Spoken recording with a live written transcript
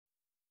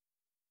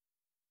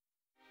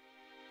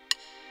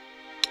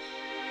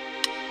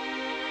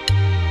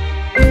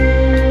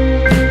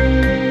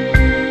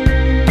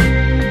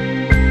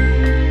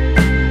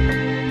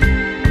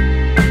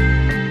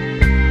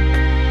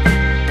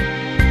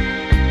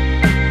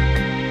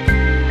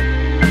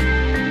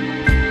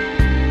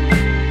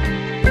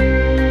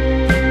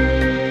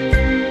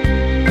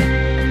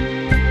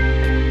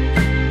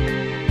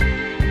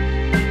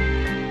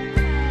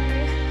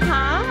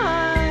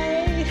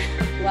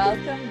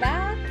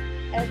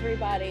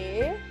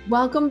everybody.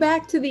 Welcome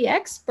back to The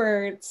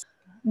Experts.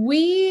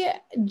 We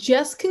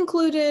just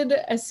concluded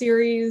a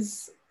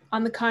series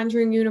on the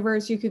Conjuring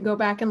universe. You can go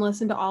back and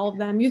listen to all of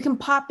them. You can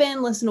pop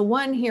in, listen to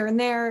one here and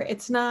there.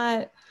 It's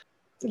not,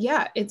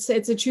 it's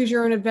a choose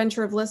your own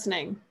adventure of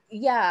listening.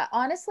 Yeah,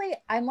 honestly,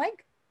 I'm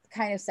like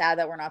kind of sad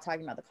that we're not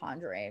talking about The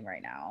Conjuring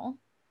right now.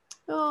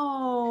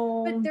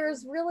 Oh. But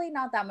there's really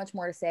not that much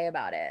more to say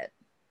about it.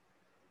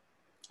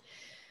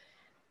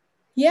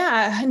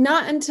 Yeah,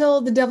 not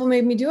until The Devil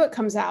Made Me Do It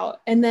comes out,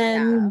 and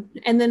then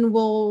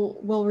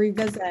we'll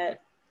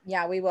revisit.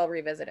 Yeah, we will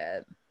revisit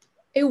it.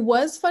 It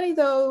was funny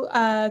though.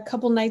 A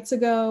couple nights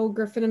ago,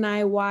 Griffin and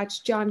I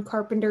watched John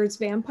Carpenter's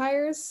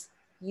Vampires.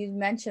 You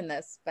mentioned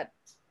this, but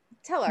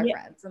tell our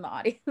friends in the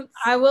audience.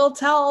 I will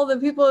tell the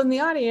people in the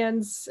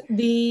audience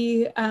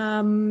the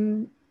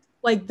main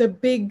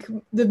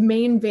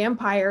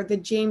vampire, the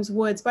James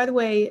Woods. By the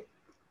way,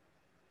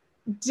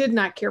 did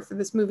not care for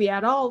this movie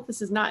at all.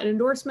 This is not an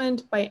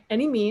endorsement by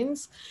any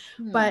means,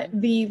 but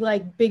the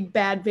like big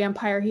bad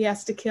vampire he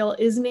has to kill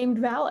is named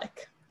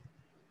Valak,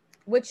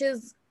 which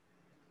is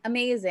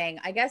amazing.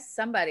 I guess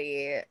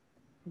somebody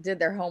did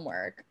their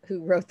homework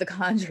who wrote The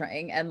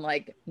Conjuring and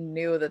like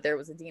knew that there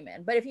was a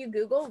demon. But if you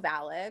Google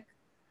Valak,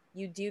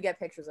 you do get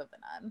pictures of the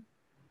nun.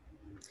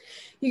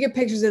 You get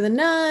pictures of the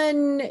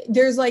nun.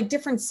 There's like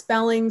different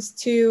spellings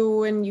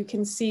too, and you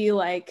can see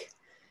like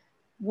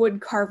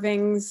wood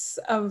carvings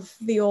of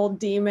the old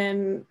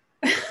demon.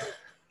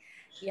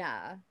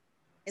 Yeah.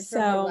 It's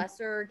from the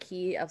Lesser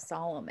Key of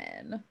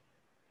Solomon.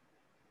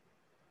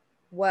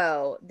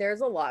 Whoa,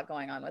 there's a lot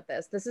going on with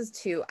this. This is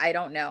too, I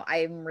don't know.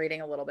 I'm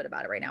reading a little bit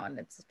about it right now, and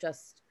it's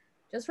just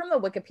from the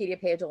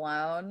Wikipedia page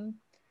alone,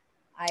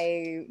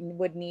 I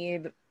would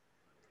need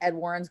Ed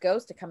Warren's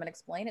ghost to come and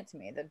explain it to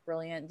me, the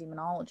brilliant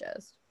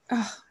demonologist.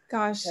 Oh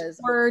gosh,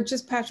 or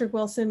just Patrick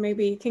Wilson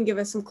maybe can give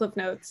us some clip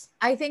notes.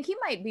 I think he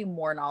might be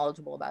more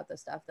knowledgeable about this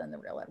stuff than the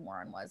real Ed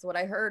Warren was. What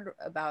I heard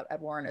about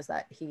Ed Warren is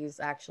that he's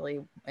actually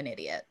an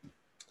idiot.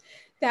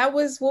 That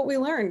was what we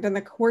learned in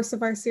the course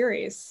of our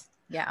series.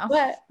 Yeah,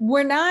 but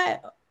we're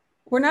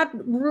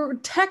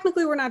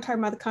technically not talking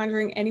about The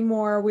Conjuring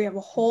anymore. We have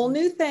a whole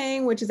new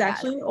thing, which is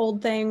actually an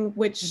old thing,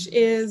 which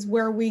is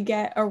where we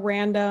get a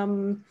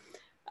random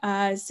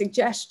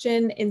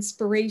suggestion,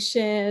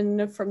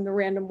 inspiration from the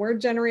random word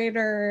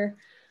generator.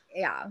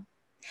 Yeah.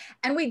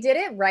 And we did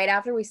it right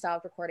after we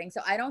stopped recording.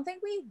 So I don't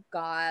think we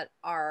got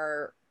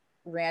our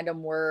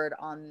random word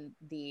on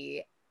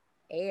the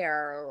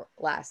air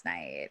last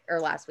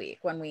week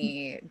when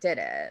we did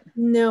it.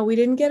 No, we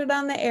didn't get it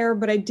on the air,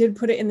 but I did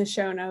put it in the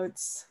show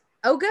notes.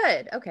 Oh,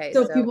 good. Okay.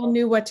 So people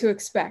knew what to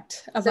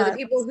expect. So the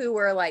people who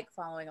were like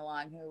following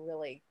along, who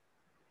really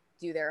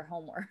do their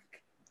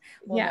homework,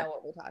 will know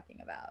what we're talking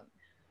about.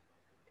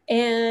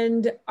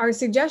 And our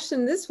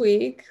suggestion this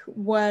week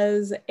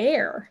was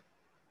air.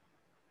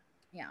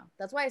 Yeah,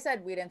 that's why I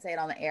said we didn't say it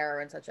on the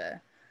air in such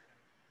a,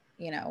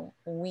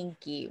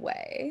 winky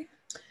way.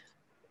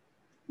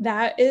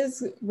 That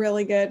is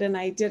really good. And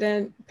I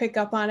didn't pick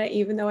up on it,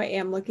 even though I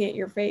am looking at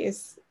your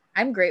face.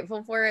 I'm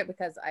grateful for it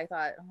because I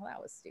thought, oh,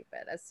 that was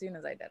stupid as soon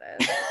as I did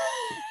it.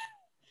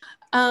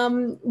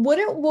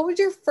 What was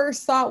your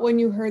first thought when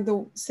you heard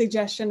the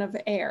suggestion of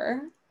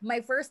air? My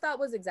first thought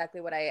was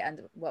exactly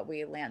what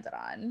we landed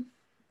on.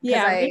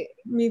 Yeah,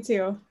 me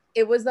too.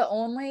 It was the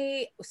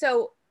only,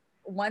 so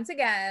once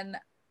again,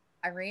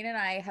 Irene and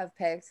I have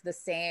picked the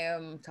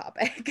same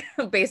topic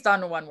based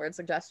on a one-word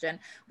suggestion,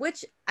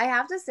 which I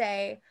have to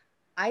say,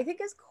 I think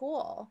is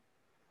cool.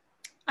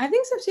 I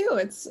think so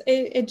too.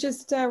 It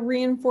just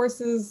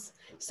reinforces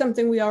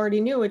something we already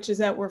knew, which is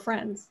that we're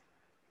friends.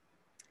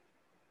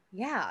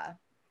 Yeah.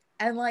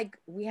 And like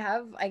we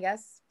have, I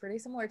guess, pretty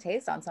similar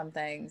taste on some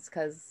things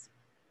because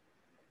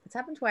it's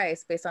happened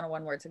twice based on a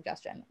one-word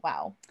suggestion.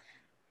 Wow.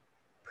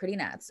 Pretty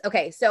nuts.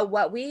 Okay, so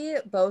what we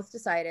both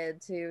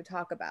decided to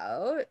talk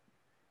about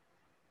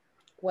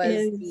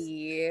was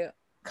the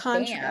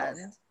contrails.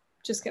 Band.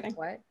 Just kidding.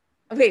 What?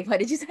 Wait, what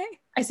did you say?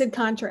 I said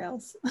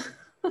contrails.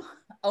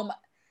 Oh my,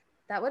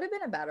 that would have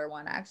been a better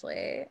one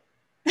actually.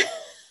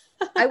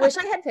 I wish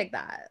I had picked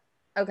that.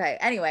 Okay,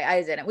 anyway,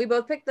 I didn't. We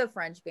both picked the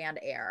French band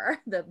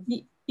Air.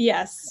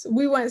 Yes,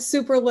 we went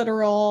super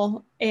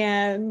literal,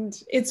 and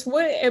it's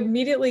what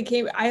immediately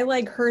came. I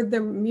like heard the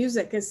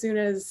music as soon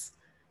as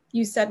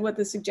you said what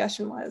the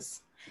suggestion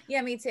was.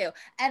 Yeah, me too.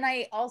 And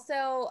I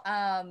also,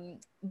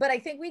 but I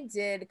think we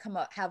did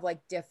have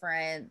like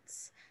different,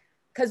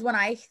 because when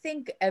I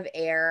think of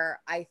Air,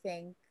 I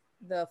think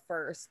the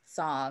first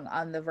song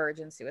on the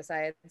Virgin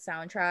Suicide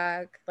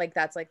soundtrack, like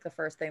that's like the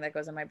first thing that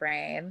goes in my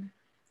brain.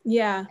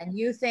 Yeah. And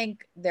you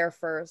think their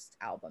first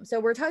album.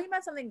 So we're talking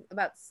about something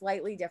about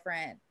slightly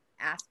different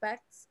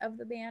aspects of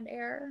the band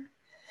Air.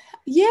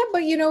 Yeah,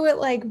 but you know,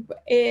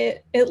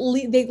 they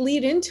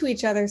lead into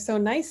each other so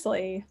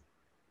nicely.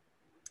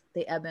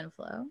 They ebb and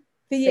flow.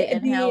 They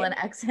inhale and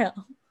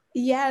exhale.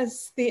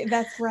 Yes,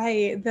 that's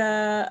right.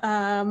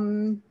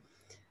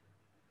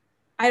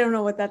 I don't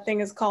know what that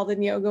thing is called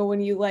in yoga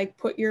when you like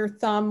put your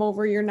thumb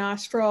over your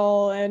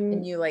nostril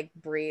and you like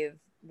breathe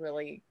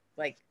really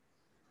like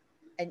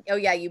And oh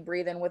yeah, you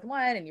breathe in with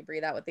one and you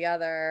breathe out with the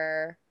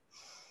other.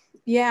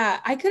 Yeah,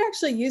 I could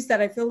actually use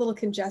that. I feel a little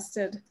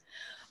congested.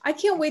 I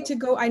can't wait to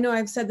go. I know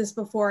I've said this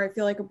before. I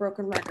feel like a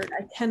broken record.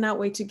 I cannot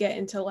wait to get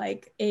into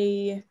like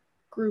a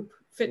group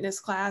fitness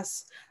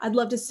class. I'd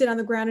love to sit on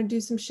the ground and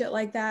do some shit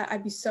like that.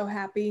 I'd be so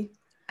happy.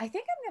 I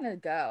think I'm gonna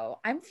go.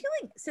 I'm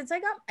feeling since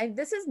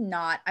this is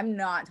not. I'm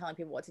not telling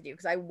people what to do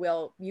because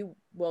you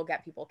will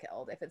get people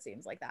killed if it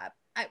seems like that.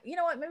 You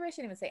know what? Maybe I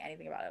shouldn't even say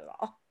anything about it at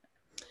all.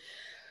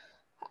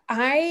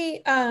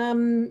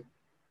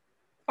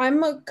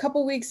 I'm a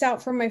couple weeks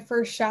out from my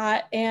first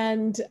shot,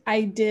 and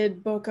I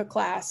did book a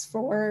class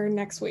for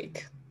next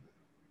week.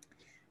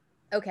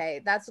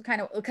 Okay, that's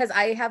kind of because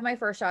I have my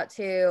first shot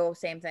too.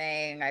 Same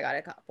thing. I got it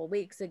a couple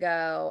weeks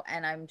ago,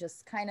 and I'm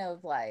just kind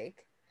of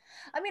like,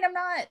 I mean, I'm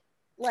not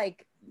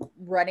like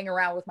running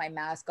around with my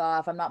mask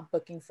off. I'm not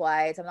booking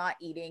flights. I'm not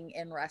eating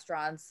in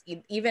restaurants,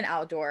 even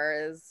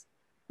outdoors.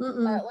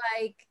 But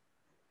like,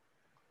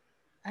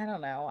 I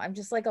don't know. I'm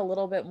just like a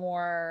little bit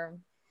more,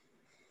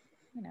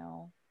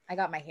 I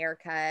got my hair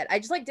cut. I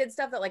just like did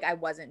stuff that like I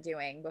wasn't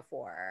doing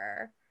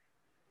before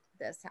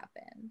this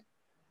happened.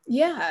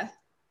 Yeah.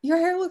 Your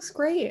hair looks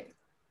great.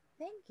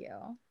 Thank you.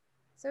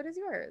 So does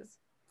yours.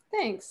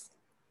 Thanks.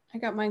 I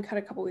got mine cut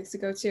a couple weeks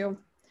ago too.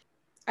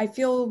 I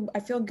feel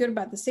good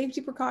about the safety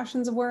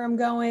precautions of where I'm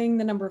going,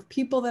 the number of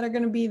people that are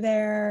going to be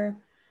there,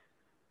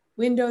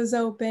 windows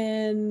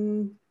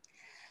open,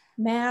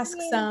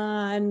 masks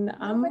on.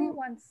 Nobody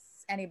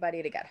wants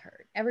anybody to get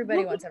hurt.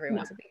 Everybody wants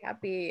everyone to be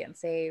happy and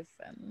safe.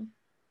 And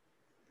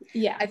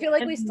yeah, I feel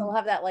like we still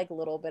have that like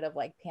little bit of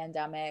like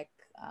pandemic,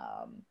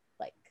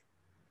 like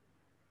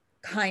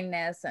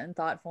kindness and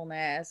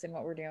thoughtfulness in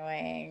what we're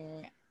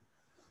doing.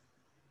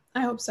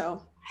 I hope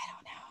so.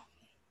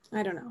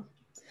 I don't know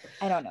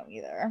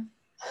either.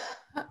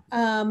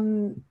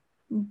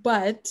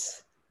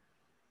 But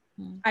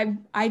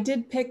I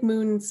did pick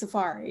Moon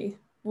Safari,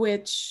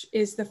 which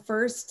is the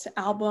first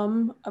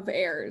album of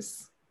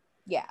Airs.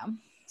 Yeah.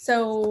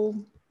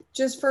 So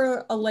just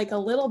for a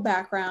little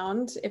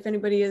background, if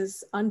anybody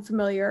is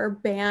unfamiliar,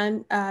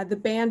 the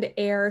band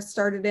Air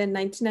started in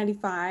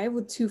 1995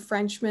 with two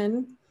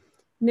Frenchmen,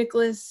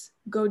 Nicolas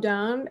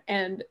Godin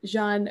and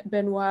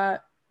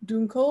Jean-Benoit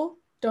Dunkel.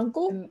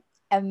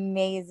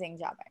 Amazing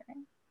job,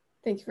 Irene.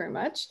 Thank you very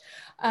much.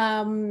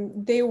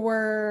 They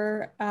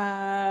were,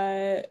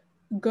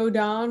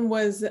 Godin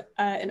was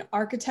an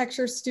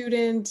architecture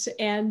student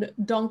and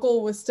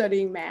Dunkel was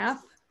studying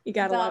math. You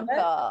gotta love it.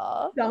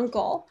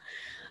 Dunkel.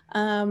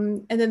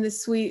 And then the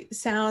sweet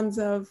sounds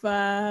of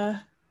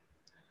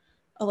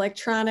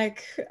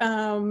electronic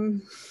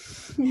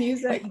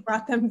music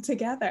brought them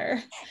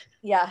together.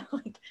 Yeah,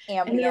 like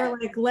ambient. And they were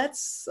like,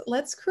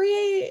 let's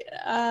create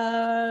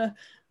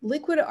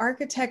liquid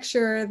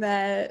architecture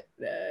that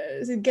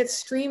gets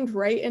streamed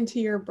right into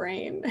your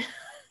brain.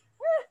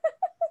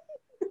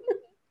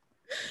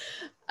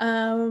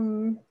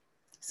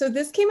 So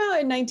this came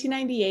out in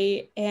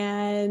 1998,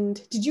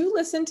 and did you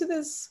listen to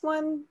this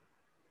one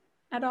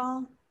at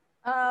all?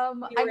 I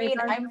mean,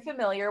 I'm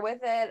familiar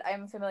with it.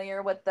 I'm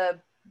familiar with the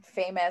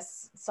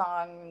famous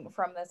song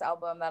from this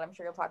album that I'm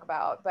sure you'll talk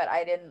about, but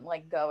I didn't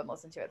like go and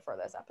listen to it for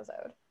this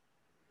episode.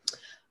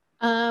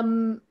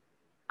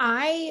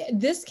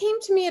 This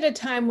came to me at a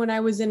time when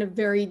I was in a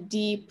very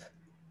deep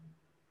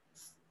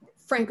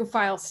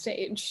Francophile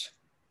stage.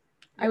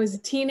 I was a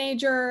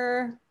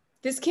teenager.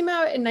 This came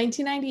out in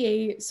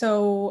 1998,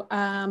 so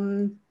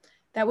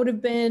that would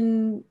have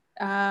been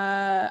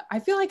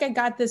I feel like I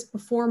got this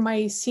before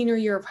my senior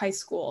year of high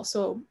school.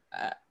 So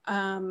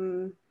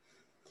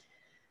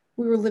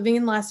we were living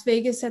in Las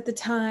Vegas at the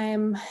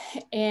time,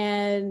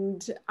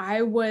 and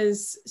I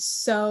was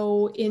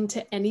so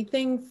into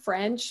anything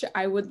French.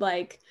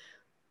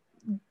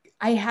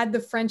 I had the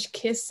French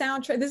Kiss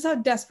soundtrack. This is how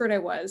desperate I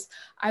was.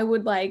 I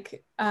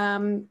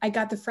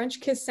got the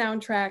French Kiss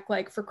soundtrack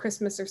like for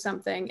Christmas or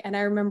something. And I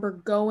remember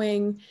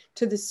going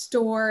to the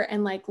store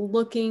and like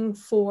looking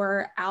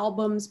for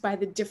albums by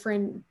the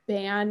different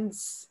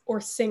bands or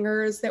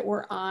singers that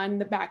were on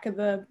the back of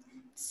the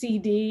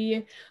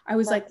CD. I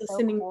was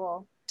listening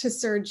to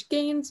Serge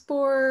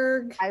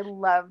Gainsbourg. I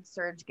loved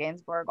Serge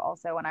Gainsbourg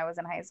also when I was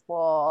in high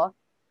school.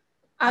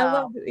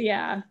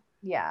 Yeah.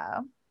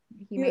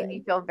 He made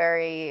me feel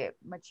very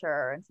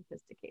mature and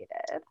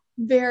sophisticated.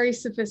 Very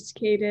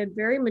sophisticated,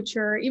 very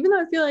mature. Even though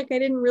I feel like I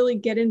didn't really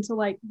get into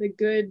like the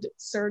good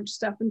Serge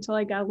stuff until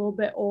I got a little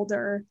bit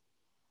older.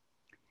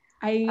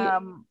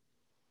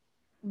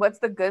 What's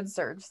the good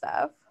Serge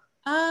stuff?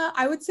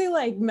 I would say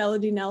like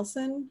Melody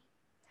Nelson.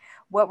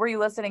 What were you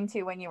listening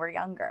to when you were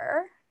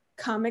younger?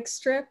 Comic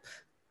strip.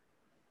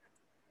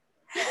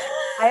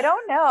 I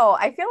don't know.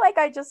 I feel like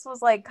I just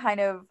was like I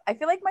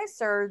feel like my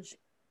Serge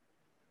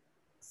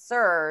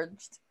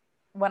surged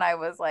when I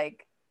was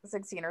like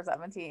 16 or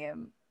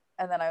 17,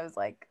 and then I was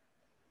like,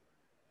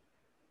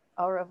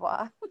 au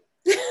revoir.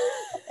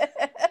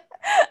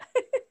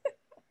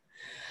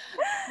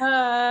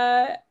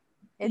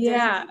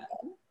 Yeah.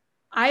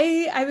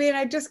 I mean,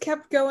 I just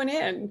kept going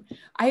in.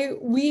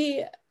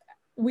 We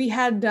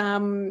had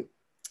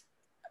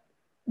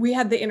we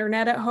had the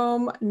internet at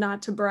home,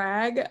 not to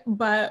brag,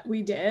 but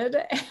we did.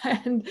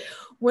 And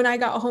when I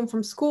got home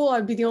from school,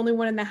 I'd be the only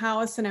one in the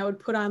house, and I would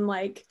put on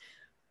like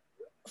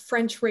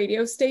French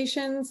radio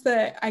stations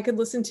that I could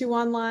listen to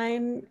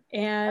online.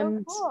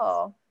 And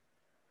cool.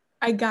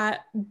 I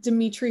got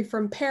Dimitri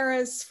from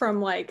Paris from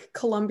like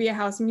Columbia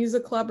House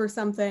Music Club or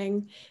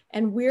something.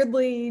 And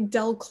weirdly,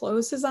 Del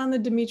Close is on the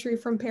Dimitri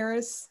from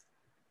Paris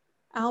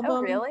album.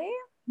 Oh, really?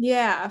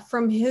 Yeah,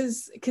 from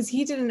his, because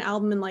he did an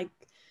album in like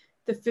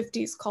the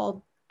 50s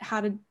called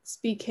How to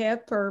Speak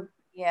Hip, or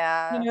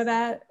yeah, you know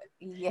that?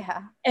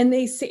 Yeah. And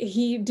they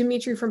say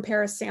Dimitri from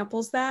Paris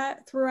samples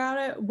that throughout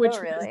it, which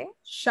really? was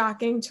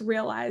shocking to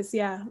realize,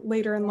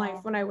 later in life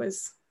when I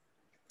was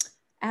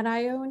at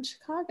I.O. in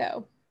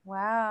Chicago.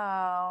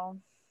 Wow.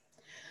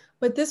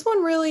 But this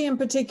one really in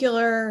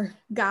particular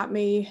got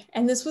me.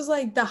 And this was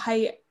like the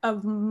height of, I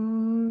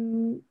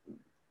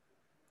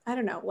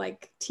don't know,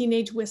 like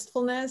teenage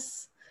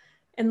wistfulness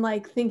and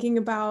like thinking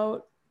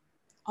about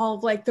all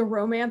of like the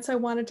romance I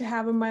wanted to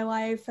have in my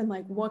life and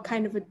like what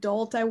kind of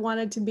adult I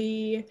wanted to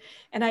be.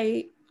 And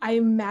I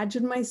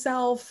imagined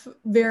myself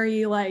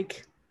very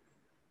like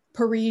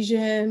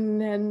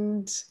Parisian,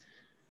 and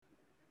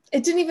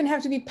it didn't even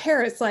have to be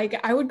Paris. Like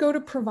I would go to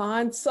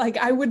Provence. Like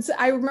I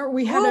remember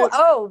we had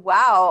oh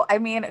wow. I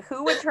mean,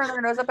 who would turn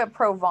their nose up at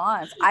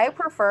Provence? I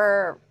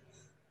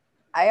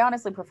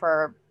honestly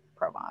prefer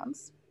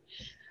Provence.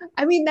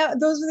 I mean,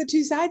 those were the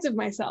two sides of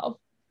myself.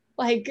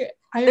 Like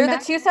they're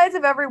the two sides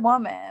of every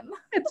woman.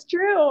 It's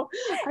true.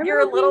 You're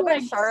a little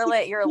bit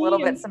Charlotte. You're a little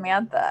bit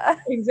Samantha.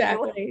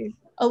 Exactly.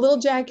 A little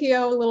Jackie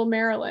O, a little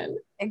Marilyn.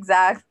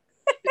 Exactly.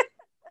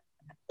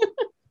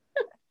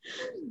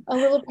 A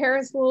little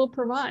Paris, a little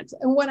Provence.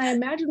 And when I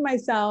imagined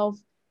myself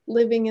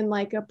living in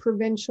like a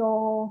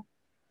provincial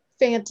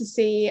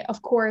fantasy,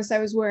 of course, I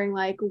was wearing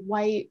like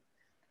white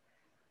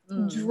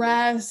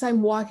dress.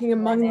 I'm walking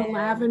among the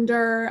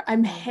lavender.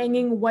 I'm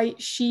hanging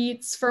white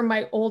sheets for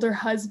my older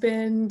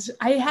husband.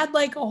 I had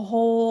like a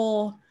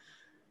whole,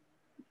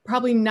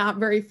 probably not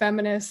very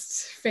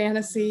feminist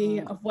fantasy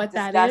of what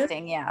that is.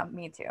 Disgusting. Yeah,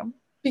 me too.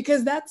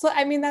 Because that's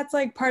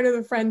like part of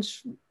the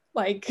French,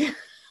 like,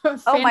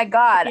 oh my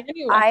God.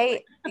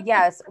 Anyway.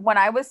 Yes. When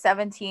I was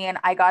 17,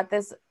 I got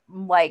this,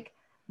 like,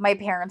 my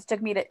parents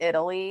took me to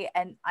Italy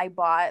and I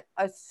bought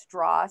a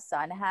straw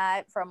sun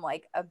hat from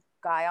like a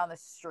guy on the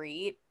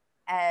street.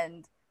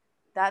 And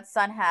that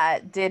sun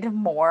hat did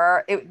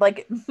more. It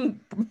like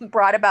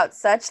brought about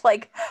such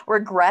like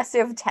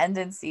regressive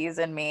tendencies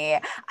in me.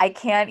 I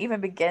can't even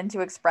begin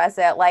to express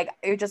it. Like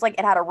it just like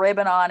it had a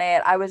ribbon on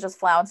it. I was just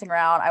flouncing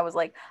around. I was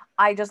like,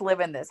 I just live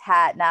in this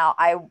hat now.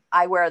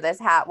 I wear this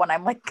hat when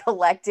I'm like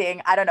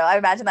collecting. I don't know. I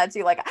imagine that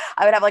too. Like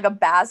I would have like a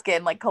basket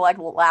and like collect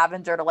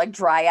lavender to like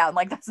dry out. And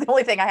like that's the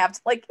only thing I have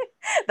to like.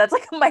 That's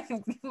like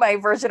my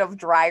version of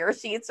dryer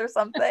sheets or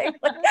something.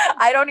 Like,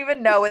 I don't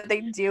even know what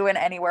they do in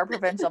anywhere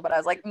provincial, but I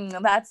was like,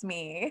 that's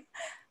me.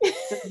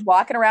 Just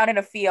walking around in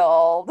a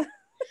field.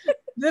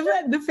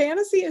 The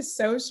fantasy is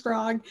so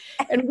strong,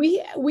 and we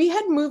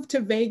had moved to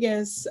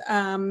Vegas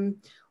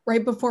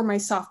right before my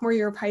sophomore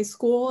year of high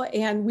school,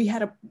 and we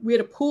had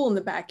a pool in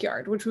the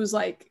backyard, which was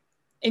like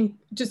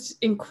just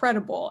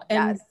incredible.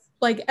 And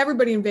like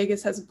everybody in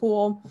Vegas has a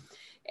pool,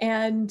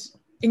 and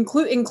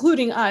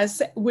including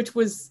us, which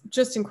was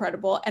just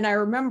incredible. And I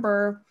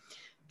remember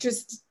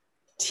just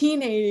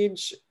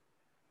teenage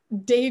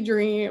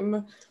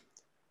daydream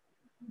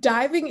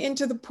diving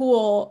into the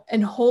pool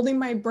and holding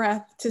my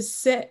breath to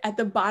sit at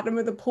the bottom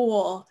of the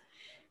pool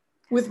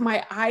with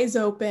my eyes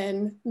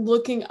open,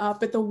 looking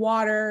up at the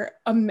water,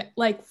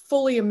 like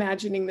fully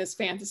imagining this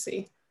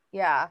fantasy.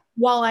 Yeah.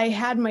 While I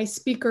had my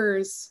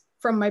speakers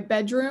from my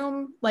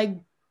bedroom, like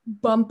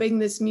bumping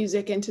this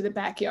music into the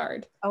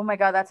backyard. Oh my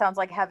God, that sounds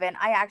like heaven.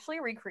 I actually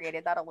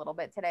recreated that a little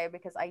bit today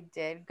because I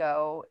did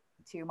go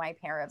to my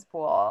parents'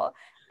 pool,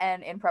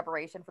 and in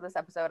preparation for this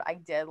episode, I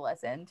did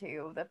listen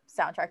to the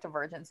soundtrack to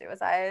Virgin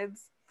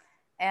Suicides,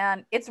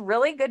 and it's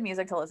really good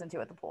music to listen to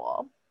at the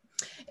pool.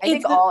 I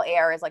think all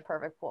air is like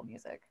perfect pool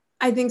music.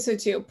 I think so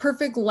too.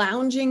 Perfect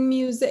lounging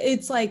music.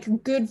 It's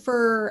like good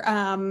for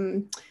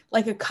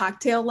like a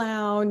cocktail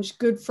lounge,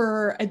 good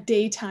for a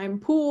daytime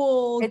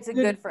pool. It's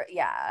good for,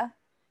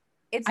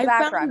 it's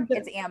background,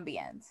 it's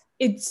ambient.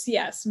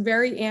 It's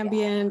very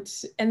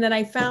ambient. And then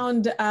I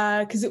found,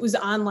 because it was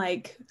on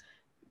like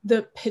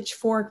the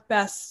Pitchfork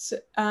best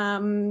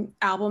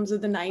albums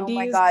of the 90s. Oh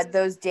my God,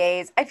 those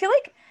days. I feel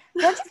like,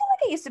 don't you feel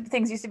like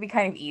things used to be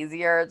kind of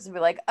easier to be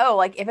like, oh,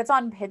 like if it's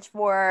on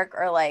Pitchfork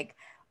or like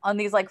on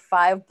these like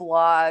 5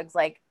 blogs,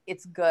 like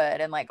it's good.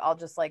 And like, I'll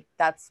just like,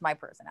 that's my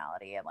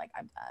personality and like,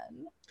 I'm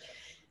done.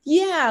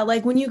 Yeah.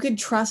 Like when you could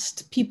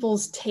trust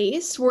people's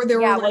taste, where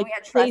there were like we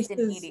had trust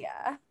in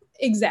media.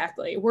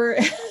 Exactly. Where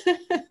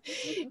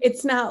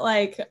it's not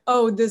like,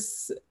 oh,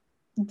 this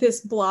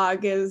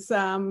blog is,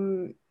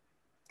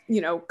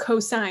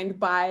 co-signed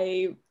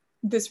by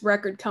this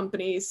record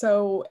company.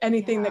 So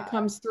anything that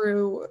comes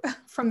through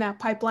from that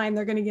pipeline,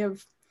 they're going to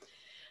give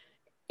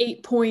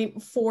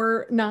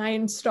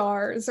 8.49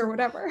 stars or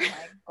whatever. Oh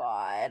my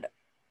God.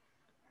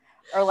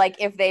 Or like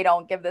if they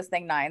don't give this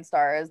thing 9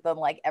 stars, then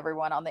like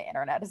everyone on the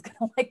internet is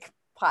gonna like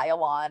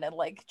pile on and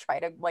like try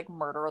to like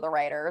murder the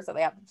writer, so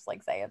they have to just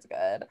like say it's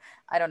good.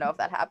 I don't know if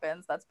that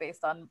happens. That's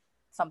based on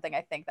something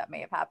I think that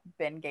may have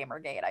been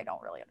Gamergate. I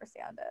don't really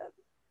understand it.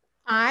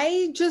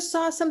 I just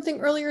saw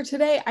something earlier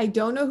today. I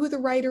don't know who the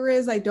writer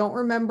is. I don't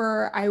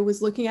remember. I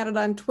was looking at it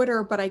on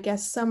Twitter, but I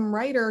guess some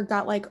writer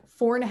got like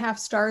 4.5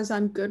 stars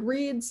on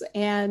Goodreads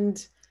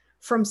and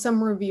from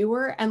some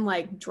reviewer and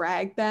like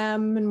dragged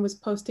them and was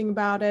posting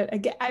about it.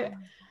 Again,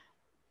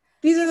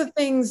 these are the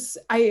things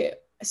I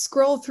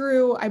scroll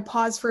through. I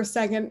pause for a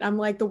second. I'm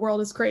like, the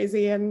world is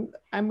crazy, and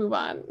I move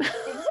on. Things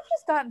have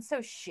just gotten so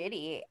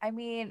shitty. I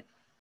mean,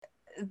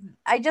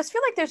 I just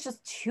feel like there's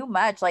just too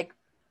much. Like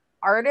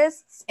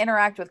artists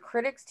interact with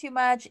critics too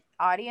much,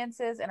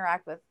 audiences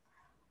interact with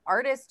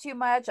artists too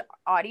much,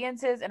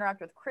 audiences interact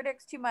with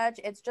critics too much.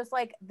 It's just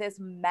like this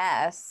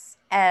mess,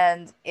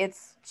 and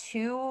it's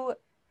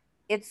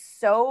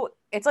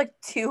like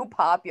too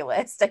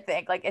populist. I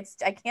think like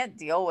I can't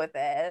deal with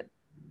it.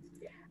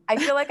 I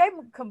feel like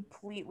I'm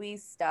completely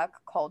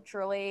stuck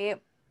culturally.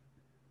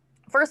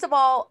 First of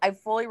all, I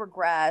fully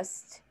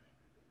regressed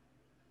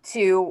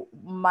to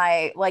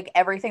my like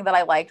everything that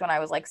I liked when I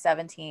was like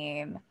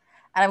 17, and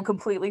I'm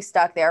completely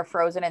stuck there,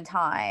 frozen in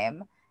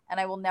time, and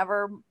I will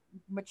never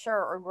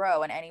mature or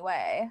grow in any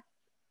way.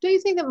 Do you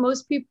think that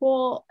most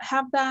people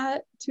have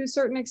that to a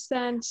certain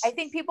extent? I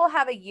think people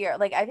have a year.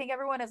 Like I think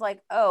everyone is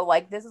like, oh,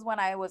 like this is when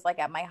I was like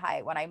at my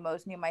height, when I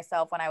most knew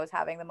myself, when I was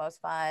having the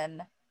most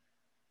fun,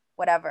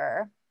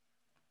 whatever.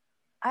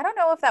 I don't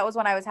know if that was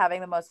when I was having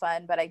the most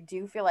fun, but I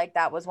do feel like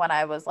that was when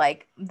I was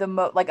like the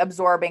most like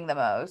absorbing the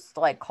most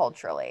like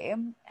culturally,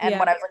 and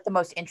when I was like the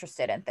most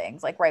interested in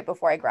things, like right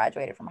before I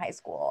graduated from high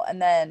school.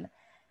 And then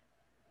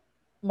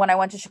when I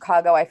went to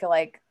Chicago, I feel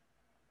like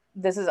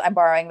I'm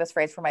borrowing this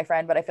phrase from my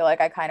friend, but I feel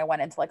like I kind of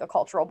went into like a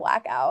cultural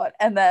blackout,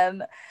 and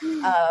then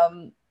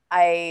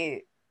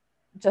I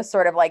just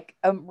sort of like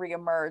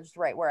reemerged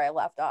right where I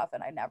left off,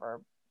 and I never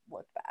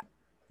looked back.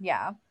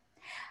 Yeah.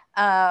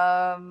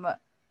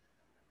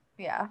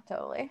 Yeah,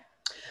 totally.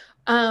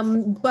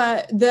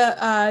 But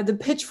the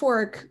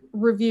Pitchfork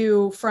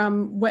review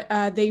from what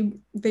they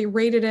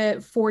rated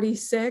it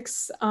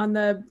 46 on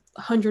the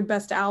 100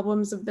 best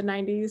albums of the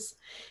 90s,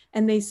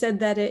 and they said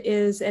that it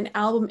is an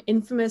album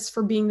infamous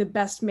for being the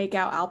best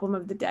makeout album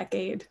of the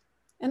decade.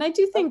 And I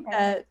do think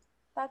that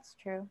that's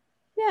true.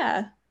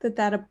 Yeah,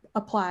 that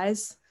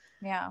applies.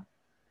 Yeah.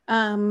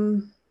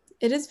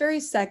 It is very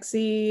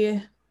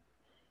sexy.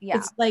 Yeah.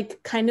 It's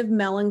like kind of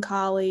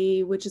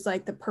melancholy, which is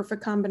like the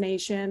perfect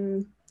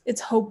combination.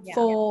 It's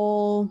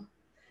hopeful.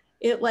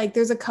 Yeah. It like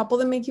there's a couple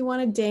that make you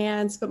want to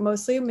dance, but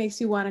mostly it makes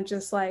you want to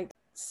just like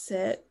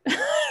sit.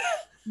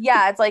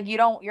 Yeah, it's like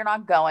you're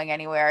not going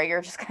anywhere.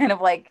 You're just kind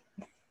of like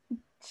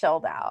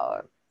chilled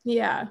out.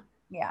 Yeah.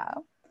 Yeah.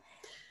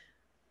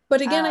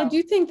 But again, I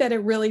do think that it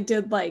really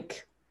did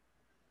like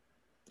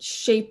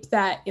shape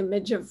that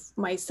image of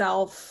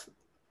myself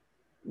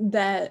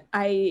that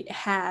I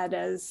had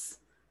as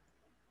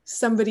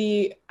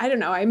somebody. I don't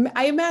know.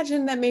 I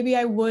imagine that maybe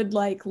I would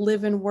like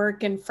live and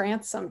work in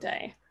France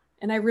someday,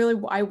 and I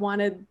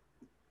wanted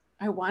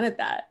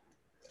that.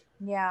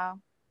 Yeah,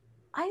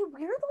 I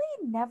weirdly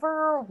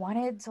never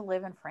wanted to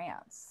live in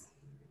France.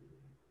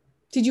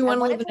 Did you want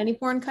to live in any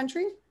foreign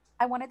country?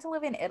 I wanted to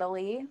live in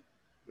Italy.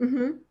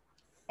 Mm-hmm.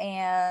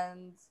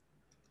 And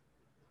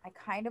I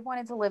kind of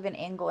wanted to live in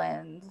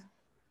England.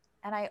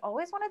 And I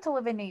always wanted to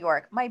live in New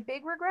York. My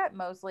big regret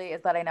mostly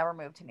is that I never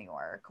moved to New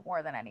York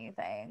more than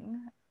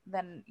anything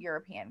than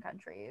European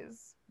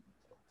countries.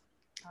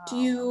 Do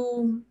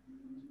you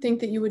think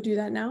that you would do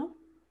that now?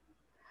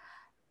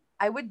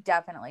 I would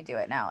definitely do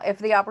it now. If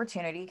the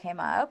opportunity came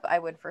up, I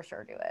would for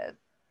sure do it.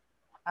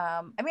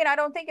 I mean, I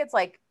don't think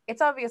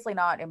it's obviously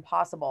not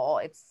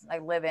impossible. I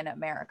live in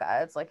America.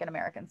 It's like an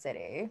American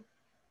city.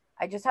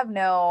 I just have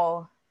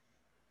no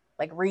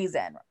like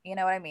reason, you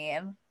know what I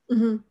mean?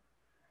 Mm-hmm.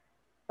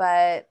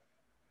 But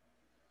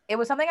it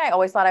was something I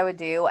always thought I would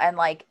do. And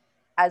like,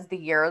 as the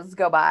years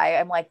go by,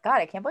 I'm like, God,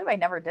 I can't believe I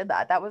never did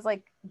that. That was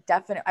like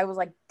I was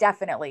like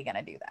definitely going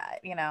to do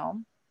that, you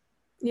know?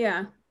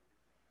 Yeah.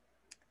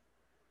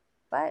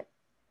 But,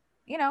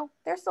 you know,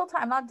 there's still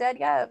time. I'm not dead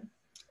yet.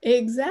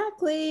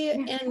 Exactly.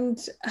 And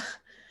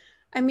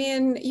I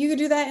mean, you could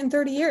do that in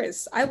 30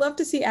 years. I love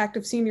to see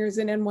active seniors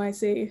in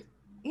NYC.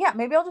 Yeah,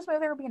 maybe I'll just move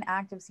there to be an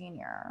active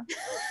senior.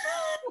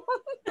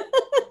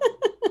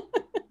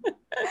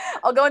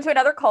 I'll go into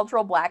another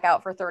cultural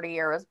blackout for 30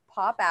 years,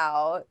 pop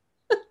out,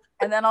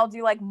 and then I'll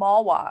do like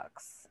mall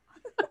walks.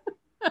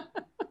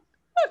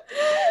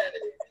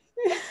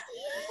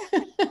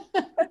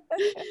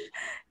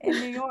 In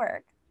New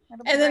York.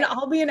 And then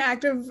I'll be an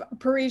active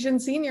Parisian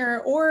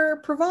senior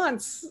or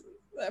Provence,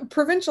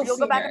 provincial You'll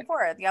senior. Go back and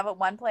forth. You have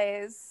one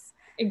place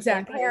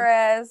exactly in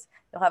Paris.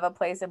 You'll have a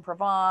place in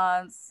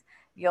Provence.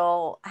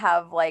 You'll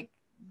have like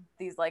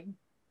these like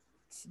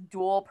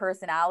dual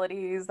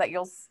personalities that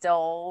you'll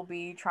still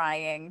be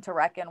trying to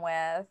reckon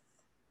with.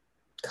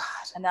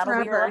 God, and that'll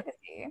be your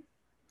legacy.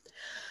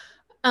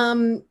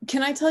 Can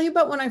I tell you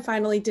about when I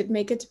finally did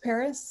make it to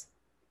Paris?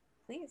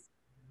 Please.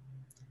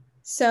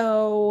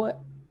 So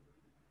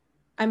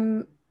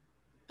I'm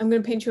going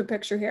to paint you a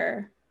picture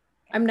here.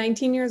 I'm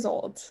 19 years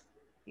old.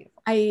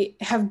 Beautiful. I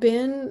have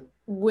been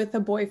with a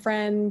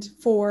boyfriend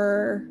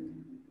for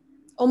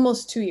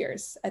almost 2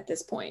 years at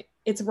this point.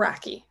 It's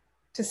rocky,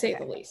 to say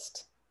the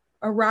least.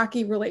 A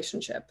rocky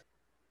relationship.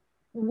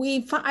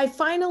 I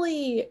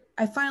finally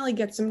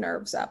get some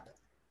nerves up.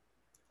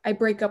 I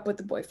break up with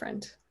the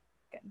boyfriend.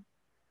 Good.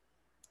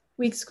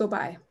 Weeks go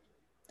by.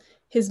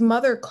 His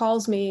mother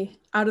calls me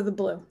out of the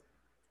blue.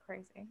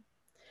 Crazy.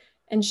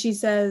 And she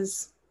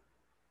says,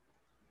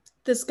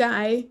 this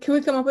guy, can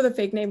we come up with a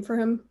fake name for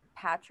him?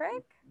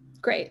 Patrick?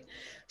 Great.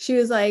 She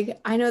was like,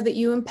 I know that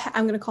you and Pat,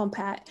 I'm going to call him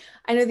Pat.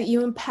 I know that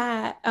you and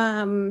Pat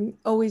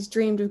always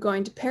dreamed of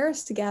going to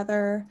Paris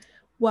together.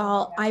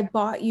 Well, I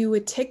bought you a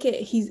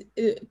ticket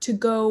to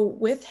go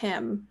with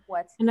him.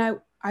 What? And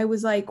I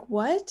was like,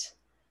 what?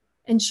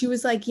 And she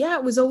was like, yeah,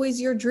 it was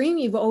always your dream.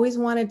 You've always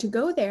wanted to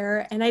go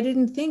there. And I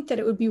didn't think that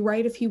it would be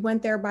right if he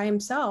went there by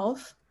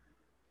himself.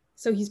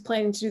 So he's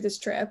planning to do this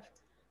trip.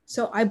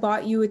 So I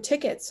bought you a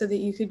ticket so that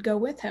you could go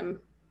with him.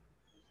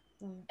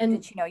 And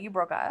did she know you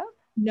broke up?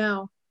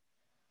 No,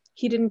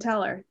 he didn't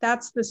tell her.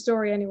 That's the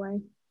story anyway.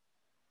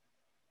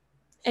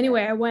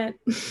 Anyway, I went.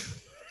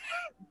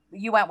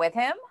 You went with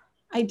him?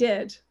 I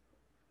did.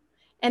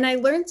 And I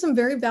learned some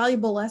very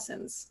valuable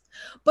lessons.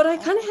 But I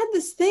kind of had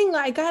this thing.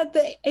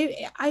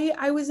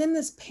 I was in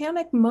this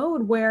panic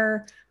mode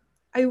where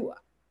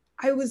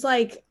I was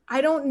like,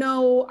 I don't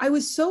know. I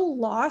was so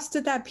lost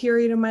at that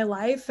period of my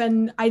life,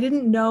 and I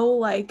didn't know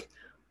like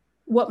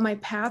what my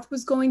path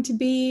was going to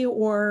be,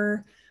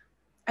 or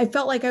I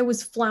felt like I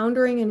was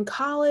floundering in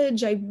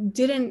college. I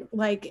didn't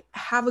like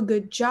have a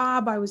good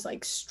job. I was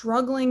like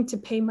struggling to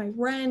pay my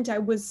rent. I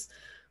was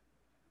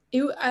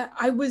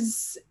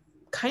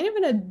kind of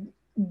in a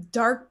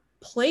dark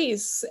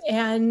place,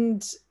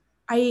 and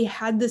I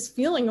had this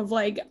feeling of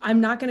like,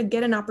 I'm not going to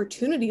get an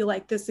opportunity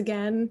like this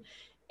again.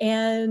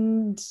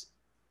 And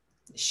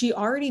she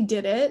already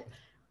did it.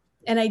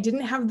 And I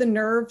didn't have the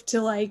nerve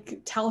to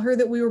like tell her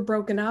that we were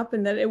broken up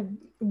and that it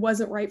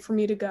wasn't right for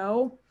me to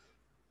go.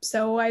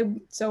 So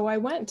I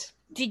went.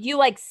 Did you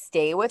like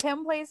stay with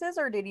him places,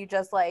 or did you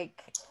just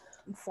like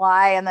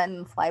fly and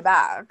then fly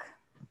back?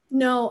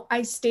 No,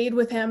 I stayed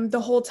with him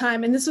the whole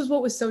time. And this is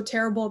what was so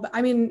terrible. But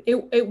I mean,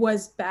 it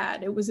was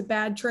bad. It was a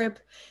bad trip.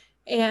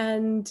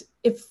 And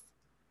if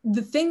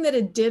the thing that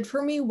it did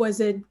for me was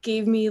it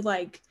gave me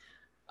like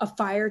a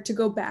fire to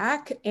go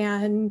back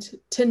and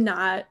to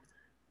not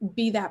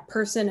be that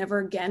person ever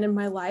again in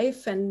my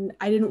life. And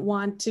I didn't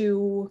want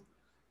to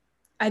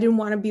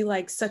be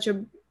like such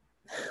a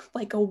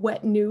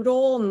wet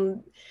noodle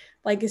and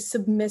like a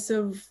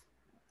submissive,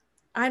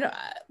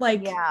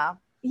 like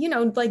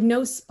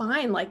no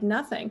spine, like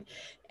nothing.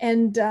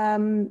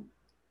 And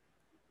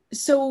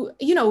so,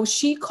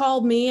 she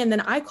called me and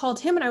then I called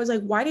him and I was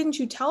like, why didn't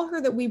you tell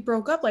her that we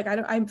broke up? Like,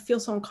 I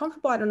feel so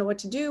uncomfortable. I don't know what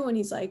to do. And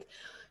he's like,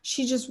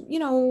 she just,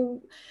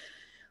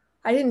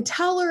 I didn't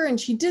tell her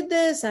and she did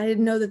this. And I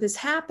didn't know that this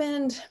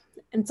happened.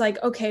 And it's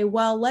like, okay,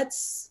 well,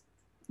 let's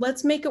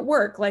make it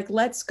work. Like,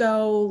 let's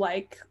go,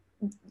 like,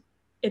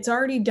 it's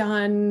already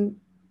done.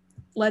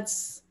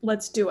 Let's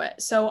do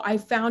it. So I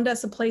found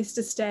us a place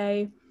to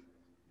stay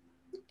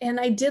and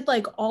I did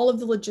like all of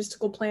the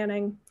logistical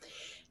planning.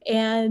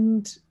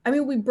 And I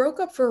mean, we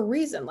broke up for a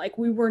reason. Like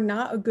we're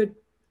not a good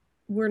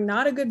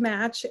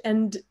match,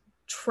 and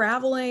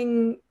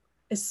traveling,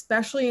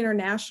 especially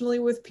internationally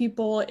with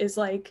people, is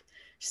like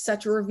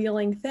such a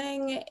revealing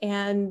thing.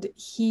 And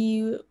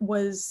he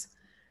was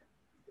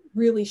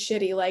really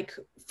shitty. Like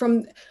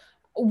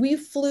we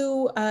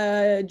flew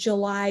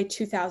July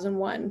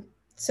 2001.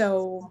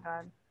 So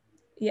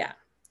yeah.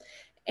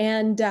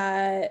 And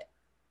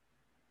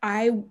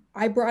I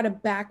brought a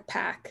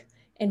backpack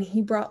and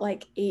he brought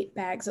like 8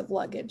 bags of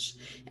luggage.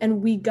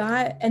 And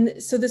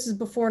so this is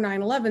before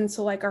 9/11.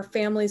 So like our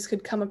families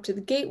could come up to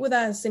the gate with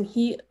us, and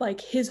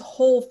his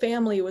whole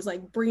family was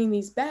like bringing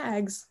these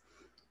bags.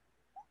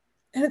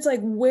 And it's like,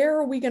 where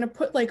are we going to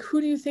put, like,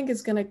 who do you think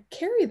is going to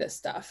carry this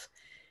stuff?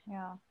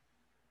 Yeah.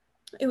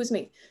 It was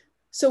me.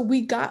 So we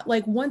got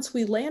like, once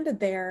we landed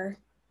there,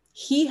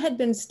 he had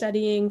been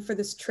studying for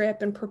this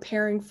trip and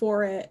preparing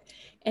for it.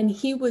 And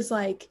he was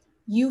like,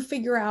 you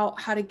figure out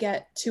how to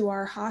get to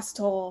our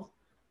hostel.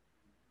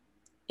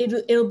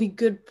 It'll be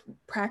good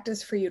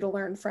practice for you to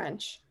learn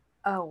French.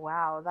 Oh,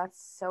 wow. That's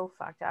so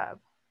fucked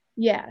up.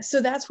 Yeah.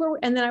 So that's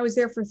and then I was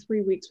there for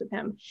 3 weeks with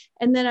him.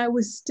 And then I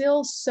was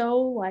still so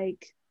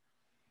like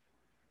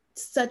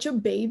such a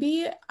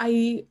baby.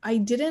 We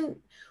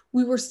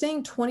were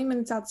staying 20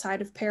 minutes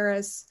outside of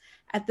Paris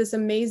at this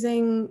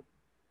amazing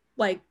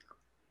like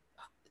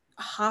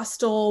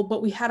hostel,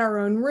 but we had our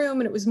own room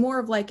and it was more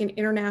of like an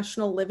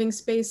international living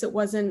space. It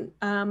wasn't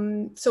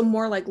so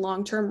more like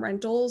long-term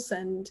rentals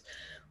and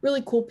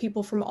really cool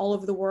people from all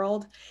over the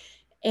world.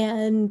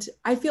 And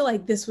I feel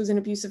like this was an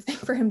abusive thing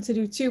for him to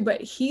do too, but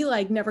he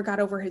like never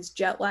got over his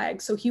jet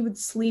lag. So he would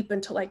sleep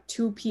until like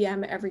 2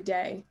 p.m. every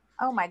day.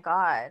 Oh my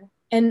God.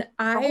 And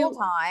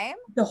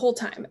the whole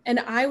time. And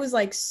I was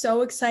like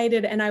so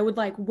excited, and I would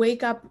like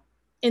wake up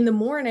in the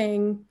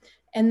morning,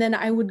 and then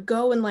I would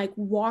go and like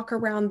walk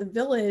around the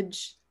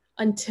village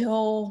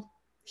until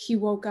he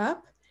woke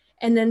up,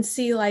 and then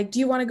see like, do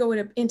you want to go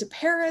into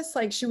Paris?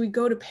 Like, should we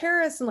go to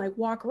Paris and like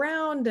walk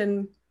around?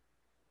 And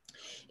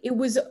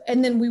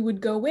then we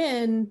would go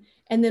in,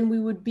 and then we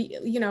would be,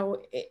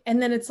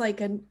 and then it's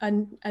like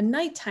a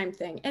nighttime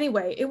thing.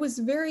 Anyway, it was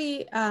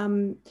very,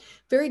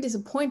 very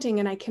disappointing.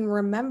 And I can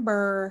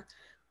remember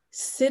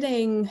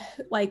sitting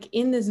like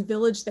in this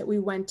village that we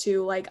went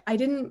to, like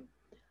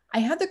I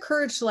had the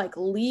courage to like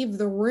leave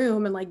the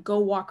room and like go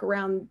walk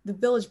around the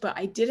village, but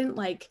I didn't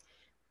like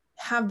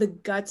have the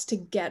guts to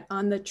get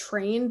on the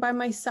train by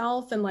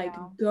myself and like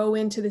go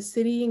into the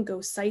city and go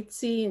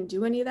sightsee and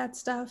do any of that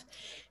stuff.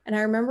 And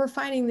I remember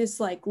finding this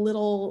like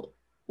little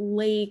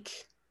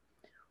lake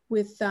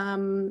with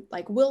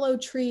like willow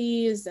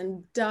trees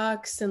and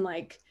ducks and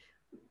like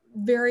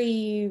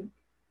very,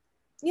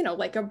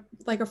 like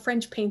a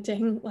French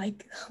painting,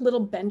 like little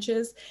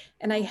benches.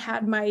 And I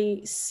had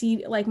my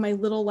my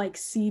little like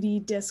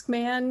CD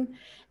Discman,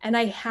 and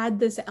I had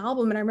this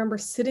album, and I remember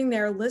sitting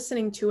there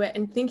listening to it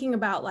and thinking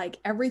about like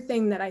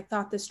everything that I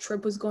thought this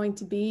trip was going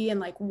to be, and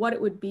like what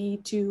it would be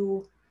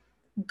to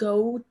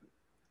go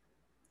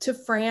to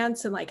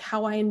France, and like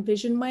how I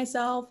envisioned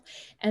myself,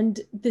 and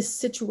this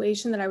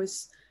situation that I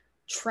was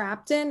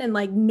trapped in, and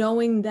like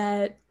knowing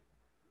that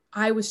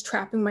I was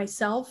trapping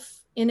myself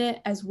in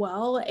it as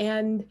well.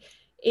 And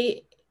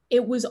it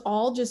was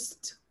all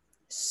just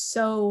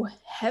so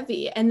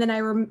heavy. And then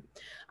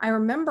I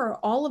remember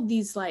all of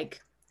these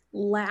like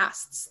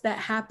lasts that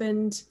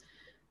happened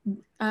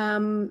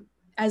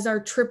as our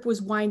trip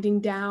was winding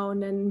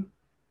down, and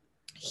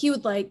he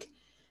would like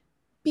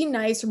be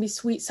nice or be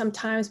sweet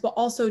sometimes, but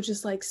also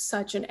just like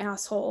such an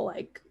asshole,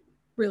 like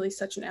really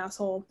such an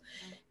asshole.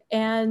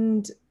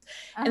 And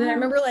then I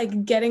remember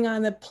like getting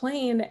on the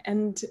plane,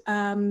 and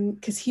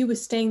because he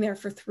was staying there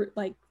for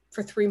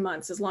 3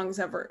 months, as long as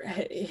ever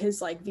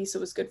his like visa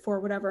was good for,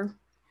 whatever.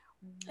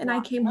 And I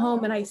came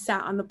home and I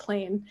sat on the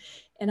plane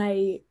and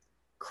I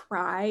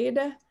cried,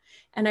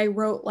 and I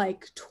wrote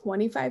like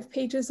 25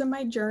 pages in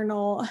my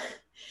journal,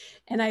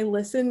 and I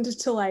listened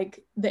to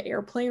like the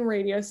airplane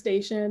radio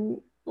station,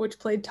 which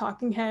played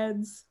Talking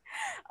Heads.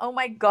 Oh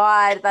my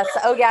God.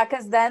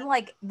 Because then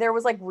like there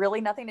was like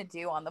really nothing to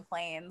do on the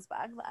planes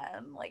back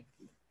then. Like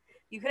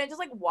you couldn't just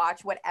like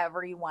watch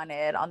whatever you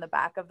wanted on the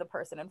back of the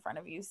person in front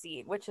of you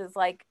seat, which is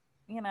like,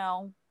 maybe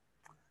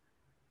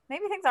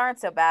things aren't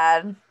so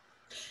bad.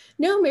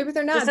 No, maybe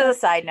they're not. Just as a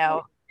side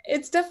note.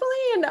 It's definitely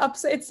an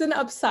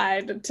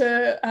upside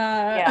to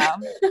yeah.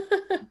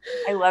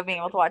 I love being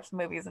able to watch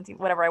movies and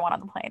whatever I want on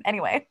the plane.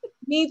 Anyway.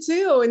 Me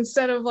too.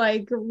 Instead of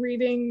like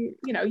reading,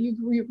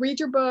 you read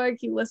your book,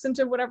 you listen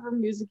to whatever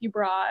music you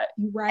brought,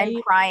 you write.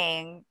 And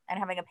crying and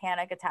having a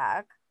panic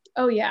attack.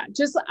 Oh yeah.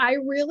 I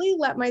really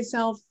let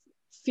myself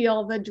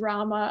feel the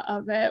drama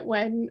of it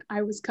when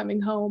I was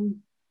coming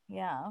home.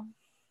 Yeah.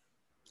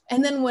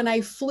 And then when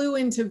I flew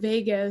into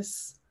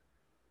Vegas,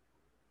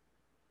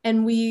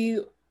 and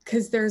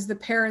because there's the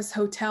Paris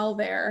hotel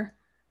there,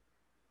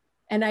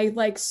 and I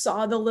like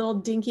saw the little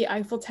dinky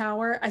Eiffel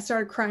Tower, I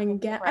started crying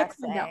again. I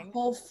cried that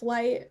whole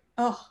flight.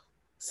 Oh,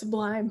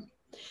 sublime.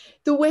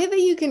 The way that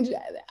you can,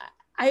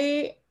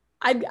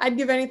 I'd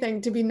give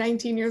anything to be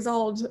 19 years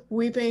old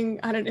weeping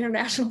on an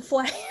international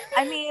flight.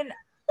 I mean,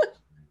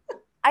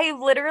 I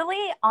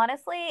literally,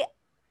 honestly,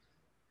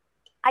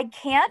 I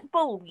can't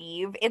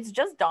believe it's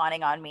just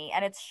dawning on me,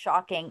 and it's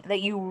shocking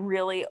that you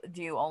really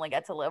do only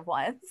get to live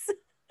once.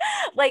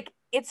 Like,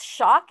 it's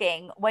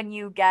shocking when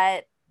you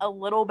get a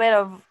little bit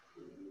of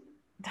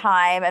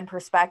time and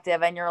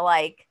perspective and you're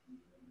like,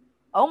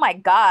 oh my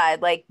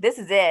God, like this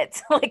is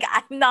it. Like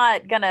I'm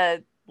not gonna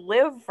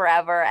live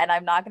forever, and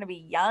I'm not gonna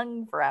be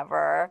young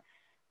forever,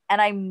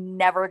 and I'm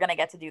never gonna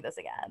get to do this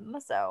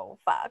again. So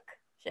fuck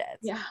shit.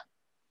 Yeah.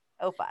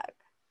 Oh fuck.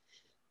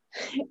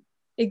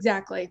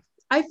 Exactly.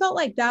 I felt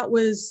like that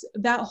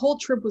whole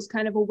trip was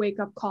kind of a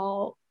wake-up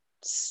call,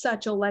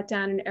 such a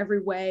letdown in every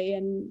way.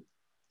 And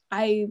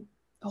I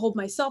hold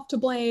myself to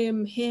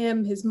blame,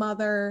 him, his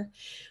mother.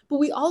 But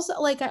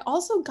I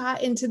also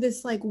got into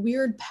this like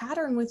weird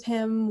pattern with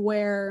him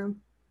where,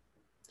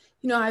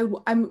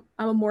 I'm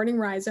a morning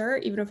riser.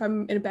 Even if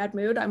I'm in a bad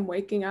mood, I'm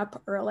waking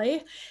up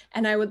early,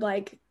 and I would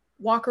like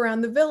walk around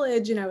the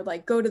village, and I would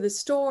like go to the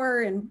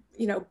store and,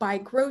 buy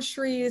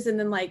groceries. And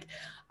then like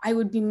I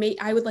would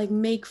like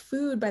make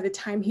food by the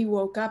time he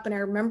woke up. And I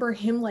remember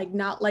him like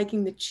not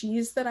liking the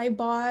cheese that I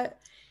bought,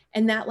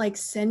 and that like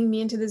sending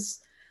me into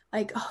this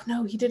like, oh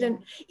no, he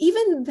didn't.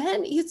 Even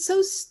then, it's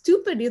so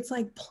stupid. It's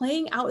like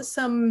playing out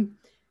some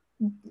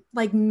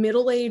like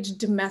middle-aged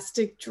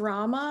domestic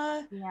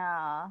drama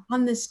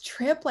on this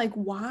trip. Like,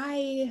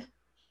 why?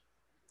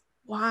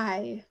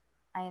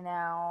 I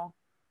know.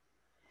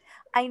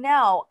 I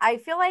know. I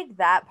feel like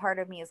that part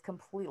of me is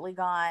completely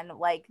gone.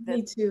 Like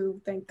Me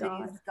too, thank these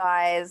God.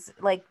 guys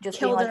like just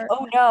being Killed like, her.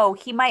 oh no,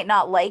 he might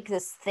not like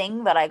this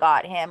thing that I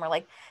got him, or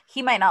like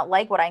he might not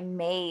like what I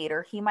made,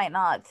 or he might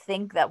not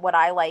think that what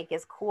I like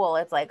is cool.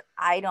 It's like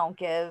I don't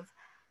give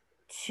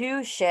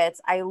two shits.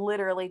 I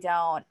literally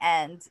don't.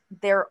 And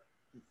they're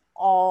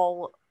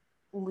all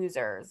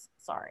losers.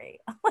 Sorry.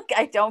 Like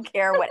I don't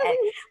care what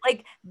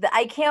like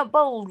I can't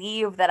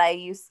believe that I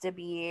used to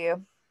be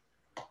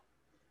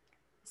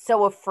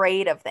so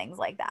afraid of things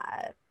like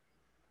that,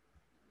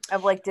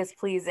 of like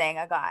displeasing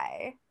a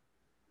guy.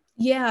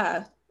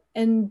 Yeah.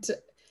 And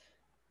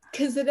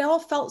because it all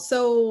felt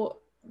so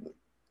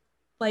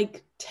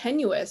like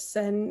tenuous,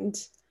 and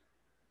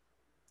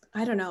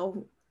I don't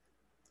know,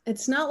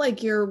 it's not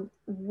like you're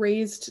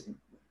raised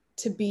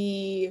to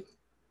be,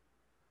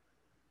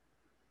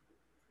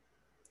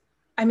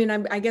 I mean,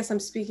 I guess I'm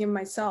speaking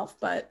myself,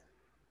 but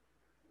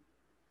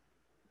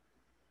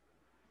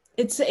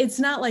it's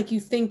not like you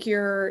think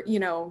you're, you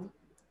know,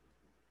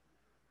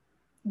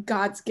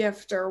 God's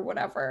gift or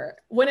whatever,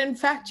 when in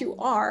fact you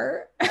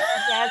are.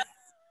 Yes.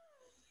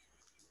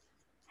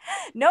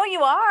 No,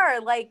 you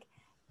are. Like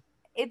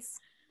it's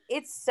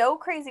so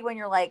crazy when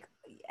you're like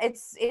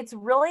it's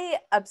really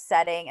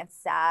upsetting and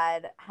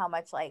sad how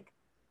much like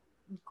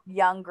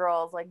young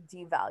girls like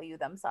devalue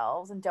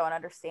themselves and don't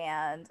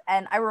understand.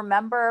 And I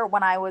remember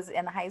when I was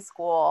in high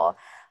school,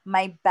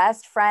 my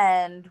best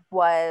friend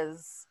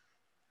was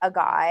a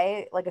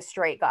guy, like a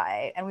straight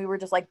guy, and we were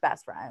just like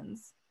best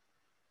friends.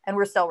 And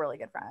we're still really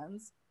good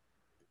friends.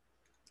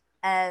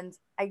 And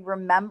I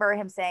remember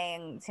him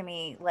saying to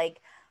me, like,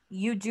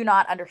 you do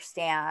not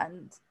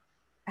understand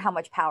how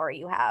much power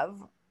you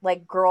have.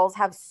 Like, girls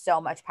have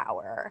so much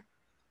power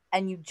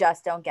and you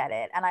just don't get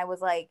it. And I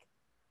was like,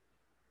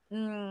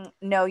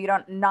 no, you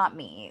don't, not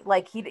me.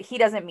 Like, he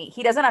doesn't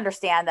he doesn't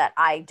understand that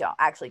I don't.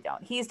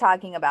 He's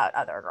talking about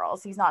other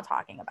girls. He's not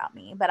talking about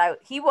me. But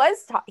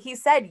he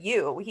said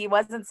you. He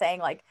wasn't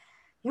saying like,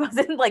 he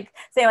wasn't like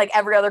saying like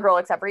every other girl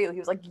except for you. He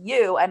was like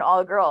you and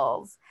all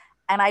girls.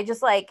 And I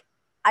just like,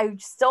 I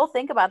still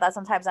think about that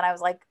sometimes. And I was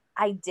like,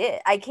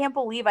 I can't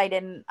believe I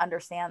didn't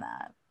understand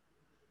that.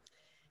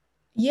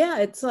 Yeah,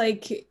 it's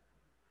like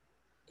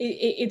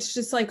it's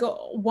just like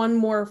one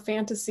more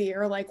fantasy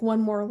or like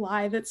one more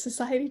lie that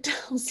society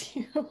tells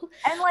you.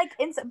 And like,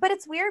 but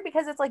it's weird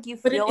because it's like you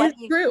But it feel is like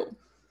you, true.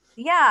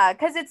 yeah,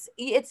 because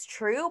it's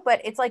true,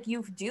 but it's like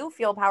you do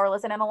feel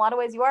powerless, and in a lot of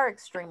ways, you are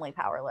extremely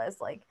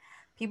powerless. Like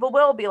people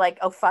will be like,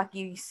 "Oh fuck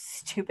you, you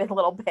stupid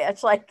little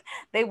bitch!" Like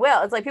they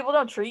will. It's like people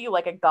don't treat you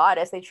like a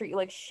goddess; they treat you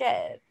like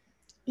shit.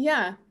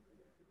 Yeah.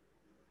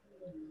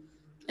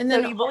 And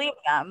So then you believe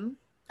them.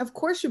 of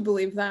course you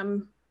believe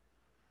them,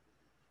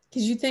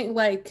 because you think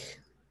like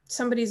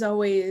somebody's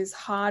always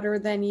hotter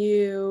than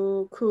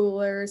you,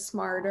 cooler,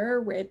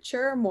 smarter,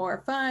 richer,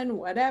 more fun,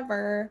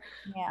 whatever,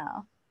 Yeah,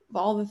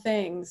 all the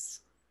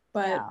things.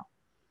 But yeah.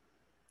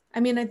 I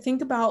mean, I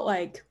think about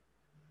like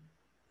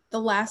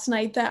the last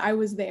night that I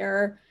was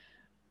there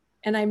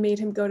and I made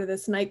him go to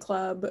this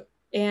nightclub,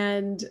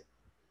 and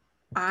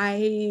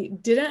I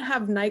didn't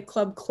have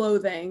nightclub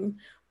clothing,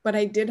 but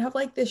I did have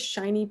like this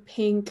shiny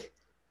pink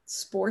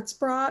sports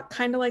bra,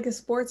 kind of like a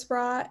sports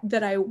bra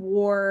that I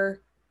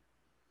wore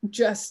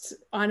just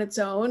on its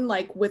own,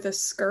 like with a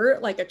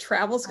skirt, like a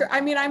travel skirt.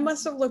 I mean, I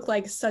must have looked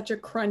like such a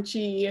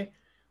crunchy,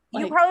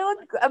 You like, probably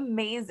look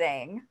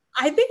amazing.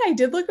 I think I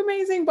did look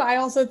amazing, but I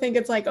also think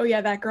it's like, oh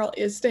yeah, that girl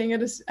is staying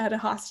at a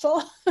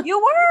hostel. You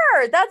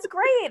were. That's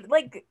great.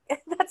 Like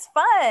that's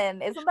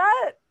fun, isn't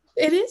that?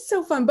 It is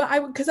so fun,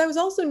 but because I was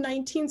also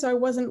 19, so I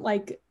wasn't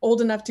like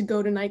old enough to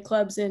go to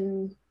nightclubs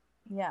in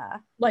Yeah.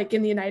 like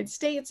in the United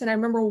States. And I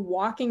remember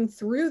walking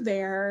through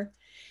there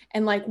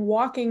and like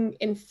walking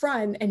in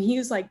front, and he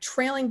was like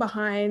trailing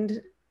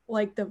behind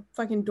like the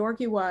fucking dork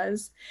he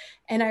was.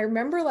 And I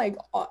remember like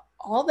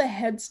all the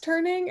heads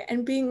turning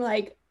and being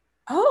like,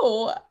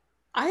 oh,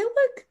 I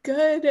look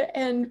good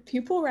and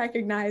people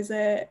recognize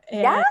it.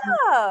 And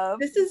Yeah.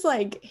 this is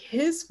like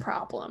his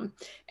problem.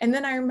 And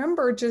then I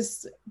remember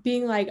just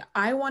being like,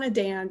 I want to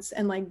dance,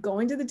 and like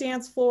going to the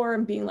dance floor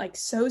and being like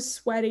so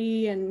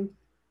sweaty. And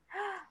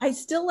I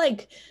still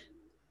like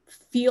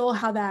feel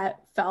how that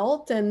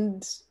felt.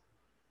 And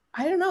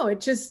I don't know, it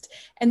just,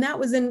 and that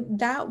was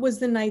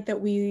the night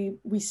that we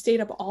stayed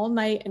up all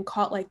night and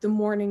caught like the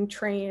morning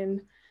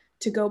train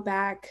to go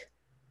back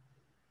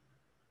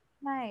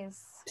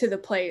Nice. to the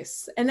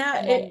place. And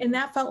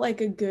that felt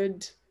like a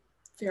good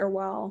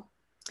farewell.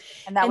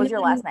 And that And was your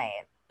then, last night.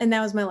 and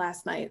that was my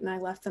last night, and I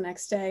left the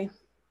next day.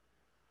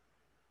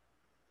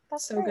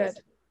 That's So great.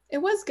 good. It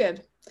was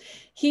good.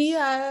 He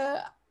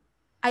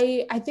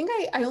I think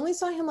I only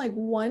saw him like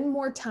one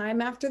more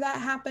time after that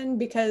happened,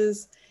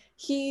 because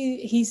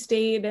he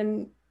stayed,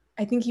 and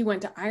I think he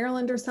went to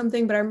Ireland or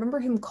something, but I remember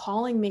him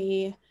calling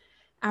me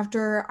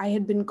after I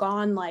had been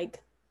gone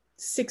like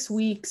 6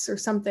 weeks or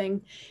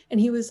something, and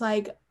he was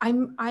like,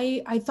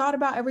 I thought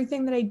about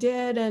everything that I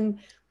did, and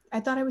I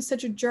thought I was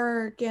such a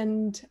jerk,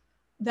 and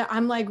that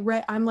I'm like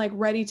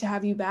ready to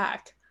have you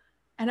back.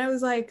 And I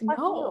was like, Fuck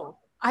no,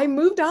 you. I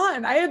moved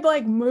on. I had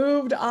like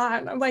moved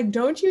on. I'm like,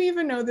 don't you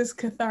even know this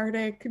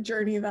cathartic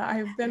journey that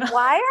I've been on?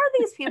 Why are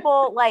these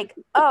people like,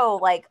 oh,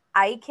 like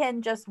I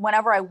can just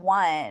whenever I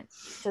want,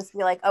 just be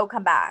like, oh,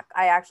 come back.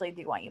 I actually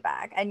do want you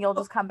back, and you'll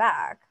just come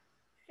back.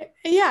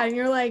 Yeah, and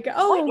you're like, What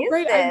oh, is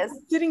great. I'm this?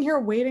 sitting here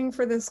waiting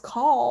for this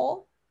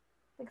call.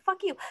 Like, fuck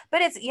you.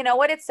 But it's, you know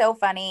what? It's so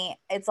funny.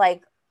 It's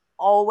like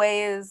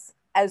always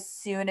as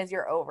soon as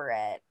you're over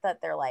it that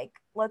they're like,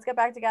 let's get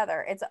back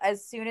together. It's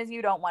as soon as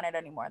you don't want it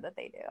anymore that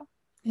they do.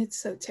 It's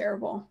so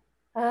terrible.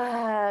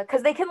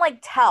 Because they can like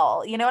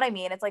tell, you know what I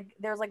mean? It's like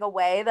there's like a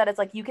way that it's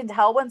like you can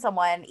tell when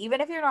someone,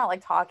 even if you're not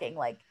like talking,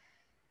 like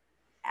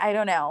I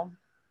don't know,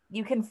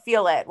 you can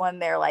feel it when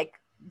they're like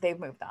they've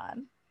moved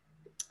on.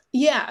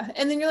 Yeah.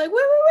 And then you're like,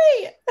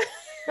 wait.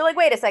 You're like,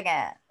 wait a second.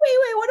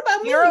 Wait, what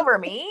about me? You're over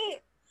me?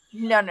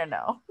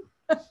 No.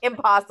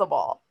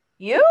 Impossible.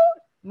 You?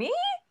 Me?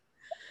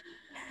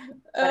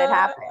 But it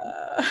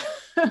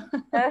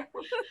happened.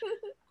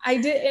 I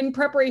did, in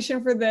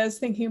preparation for this,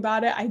 thinking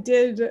about it, I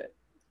did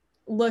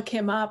look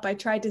him up. I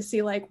tried to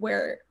see like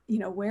where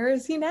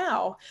is he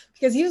now?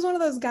 Because he was one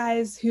of those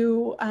guys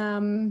who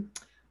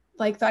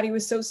like thought he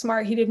was so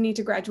smart he didn't need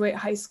to graduate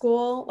high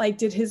school, like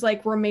did his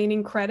like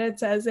remaining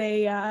credits as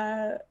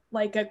a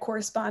like a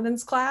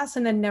correspondence class,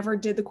 and then never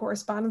did the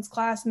correspondence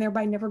class and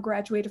thereby never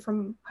graduated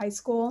from high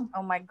school.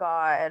 Oh my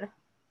God.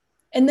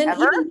 And then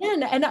even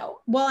then, and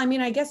well, I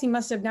mean, I guess he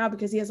must have now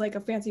because he has like a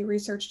fancy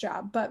research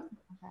job, but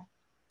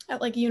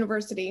at like a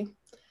university,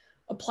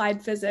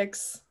 applied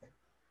physics.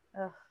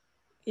 Ugh.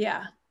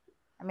 Yeah.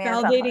 I mean,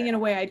 validating in a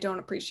way I don't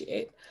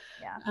appreciate.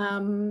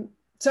 Yeah.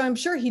 So I'm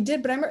sure he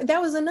did, but I remember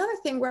that was another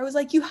thing where I was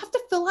like, you have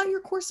to fill out your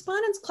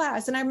correspondence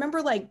class. And I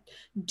remember like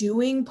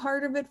doing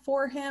part of it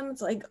for him.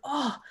 It's like,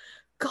 oh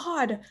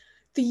God,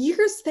 the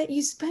years that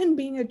you spend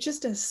being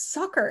just a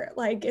sucker.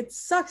 Like it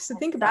sucks to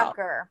think about.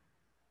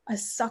 A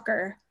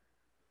sucker.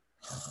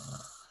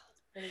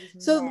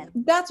 So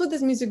that's what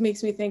this music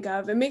makes me think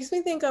of. It makes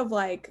me think of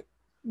like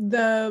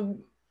it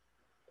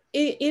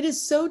is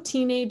so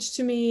teenage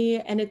to me,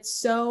 and it's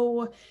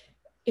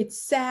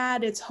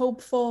sad, it's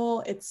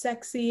hopeful, it's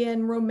sexy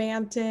and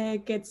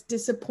romantic, it's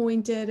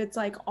disappointed, it's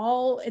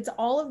all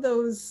of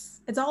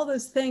those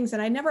things.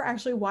 And I never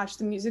actually watched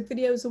the music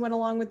videos that went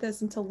along with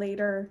this until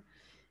later,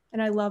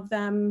 and I love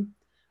them.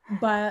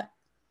 But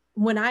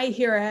when I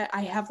hear it,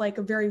 I have like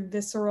a very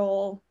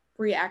visceral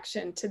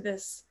reaction to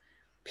this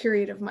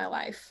period of my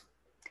life.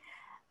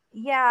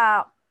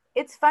 Yeah,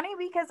 it's funny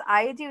because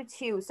I do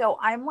too. So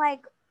I'm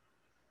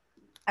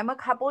a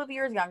couple of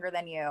years younger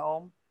than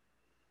you.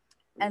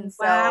 And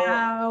so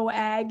wow,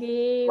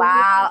 Aggie.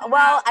 Wow.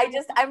 Well,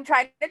 I'm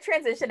trying to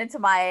transition into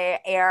my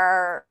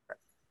Air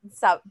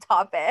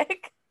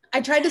subtopic.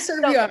 I tried to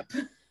serve you up.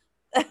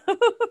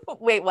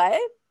 Wait, what?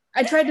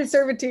 I tried to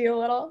serve it to you a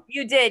little.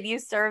 You did. You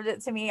served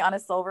it to me on a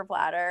silver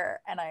platter,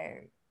 and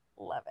I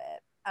love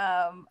it.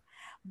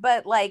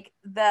 But like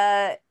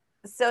the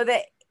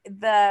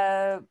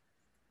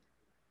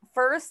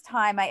first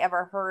time I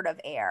ever heard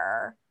of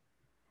Air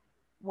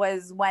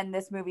was when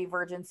this movie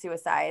Virgin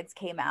Suicides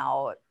came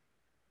out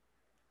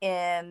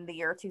in the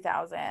year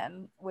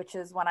 2000, which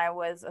is when I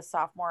was a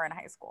sophomore in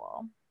high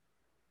school.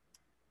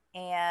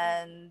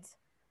 And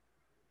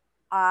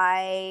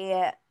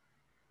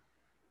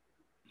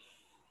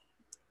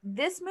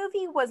this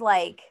movie was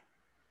like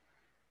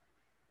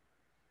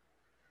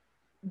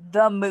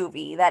the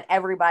movie that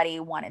everybody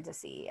wanted to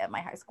see at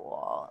my high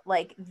school.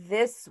 Like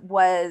this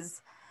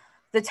was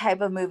the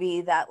type of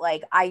movie that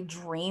like I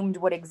dreamed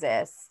would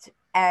exist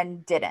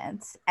and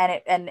didn't.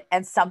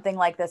 And something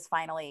like this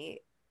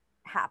finally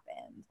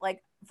happened.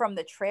 Like from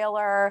the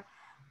trailer,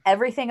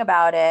 everything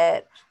about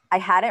it. I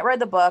hadn't read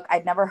the book.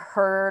 I'd never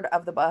heard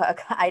of the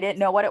book. I didn't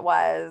know what it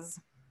was.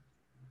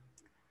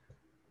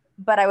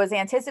 But I was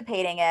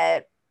anticipating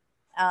it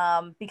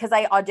because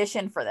I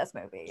auditioned for this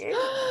movie.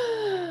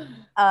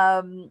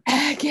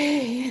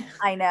 Aggie.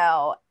 I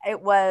know.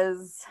 It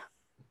was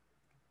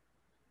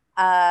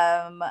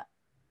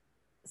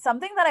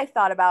something that I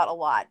thought about a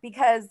lot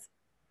because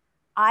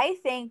I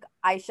think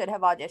I should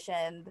have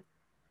auditioned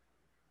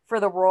for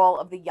the role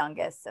of the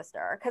youngest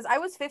sister because I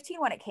was 15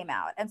 when it came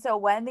out. And so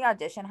when the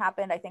audition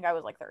happened, I think I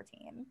was like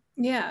 13.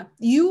 Yeah.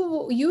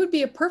 You would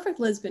be a perfect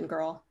Lisbon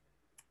girl.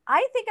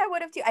 I think I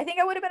would have too. I think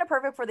I would have been a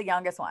perfect for the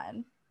youngest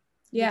one.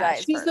 Yeah.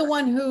 She's the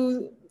one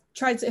who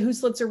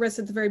slits her wrist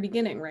at the very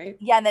beginning, right?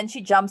 Yeah. And then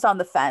she jumps on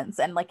the fence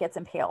and like gets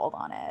impaled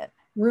on it.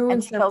 Ruins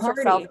and she kills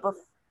herself.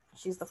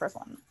 She's the first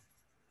one.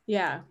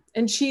 Yeah.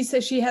 And she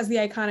says she has the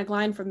iconic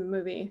line from the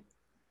movie.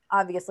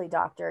 Obviously,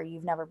 doctor,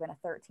 you've never been a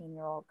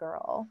 13-year-old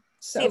girl.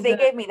 So see, if they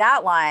gave me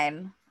that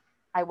line,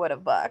 I would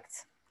have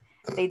booked.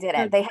 They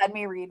didn't. They had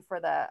me read for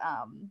the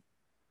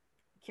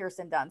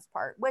Kirsten Dunst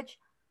part, which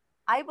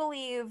I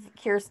believe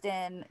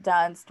Kirsten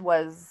Dunst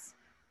was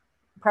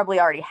probably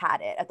already had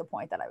it at the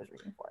point that I was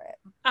reading for it.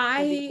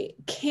 I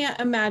can't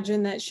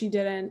imagine that she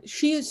didn't.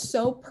 She is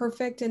so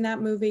perfect in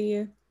that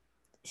movie.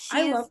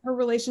 I love her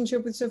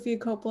relationship with Sofia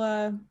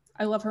Coppola.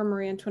 I love her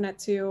Marie Antoinette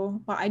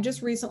too. But I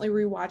just recently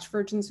rewatched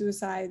Virgin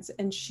Suicides,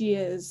 and she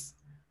is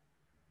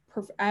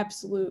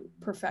absolute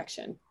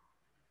perfection.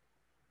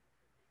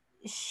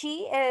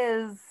 She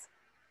is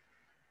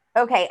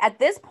okay at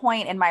this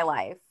point in my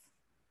life.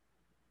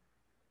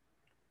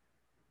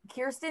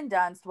 Kirsten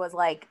Dunst was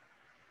like,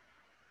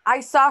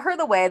 I saw her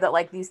the way that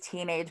like these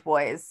teenage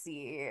boys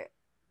see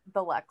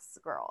the Lex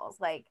girls.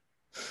 Like,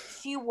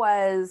 she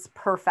was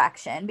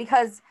perfection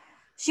because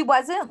she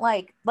wasn't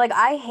like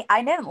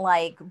I didn't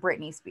like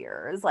Britney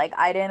Spears. Like,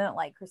 I didn't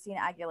like Christina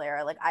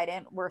Aguilera. Like, I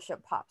didn't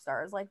worship pop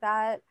stars like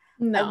that.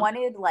 No. I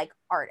wanted like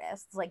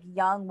artists, like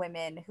young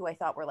women who I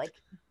thought were like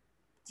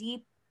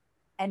deep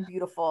and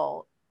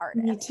beautiful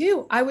artists. Me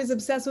too. I was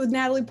obsessed with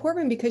Natalie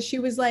Portman because she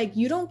was like,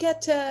 you don't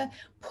get to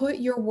put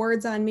your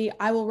words on me.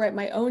 I will write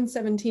my own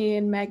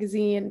 17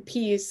 magazine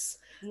piece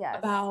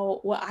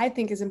about what I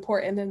think is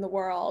important in the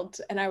world.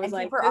 And I was and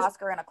like, keep her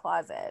Oscar in a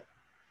closet.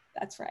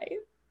 That's right.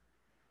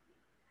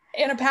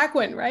 Anna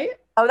Paquin, right?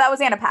 Oh, that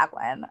was Anna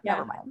Paquin. Yeah.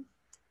 Never mind.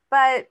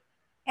 But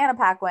Anna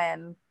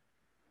Paquin,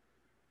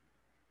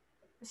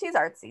 she's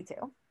artsy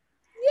too.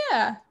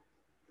 Yeah.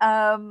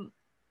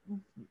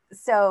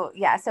 So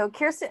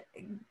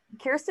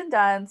Kirsten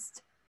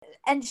Dunst,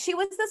 and she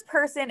was this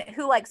person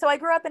who like, so I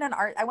grew up in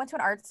I went to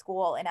an art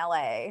school in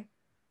LA,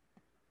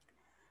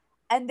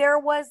 and there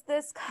was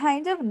this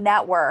kind of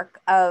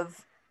network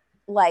of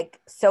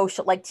like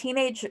social, like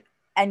teenage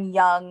and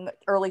young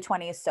early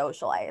 20s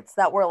socialites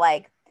that were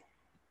like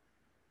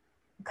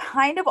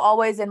kind of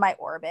always in my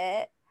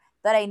orbit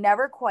that I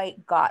never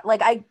quite got.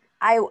 Like,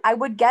 I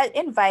would get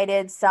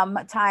invited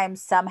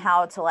sometimes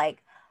somehow to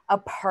like a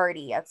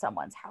party at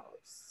someone's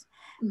house,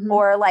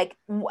 or like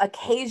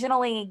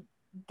occasionally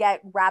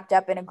get wrapped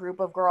up in a group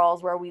of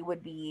girls where we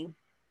would be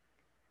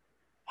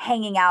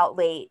hanging out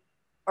late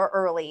or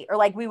early, or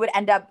like we would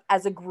end up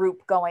as a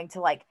group going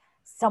to like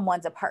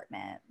someone's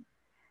apartment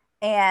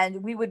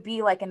and we would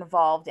be like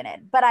involved in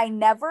it. But I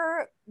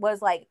never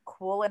was like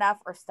cool enough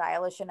or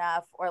stylish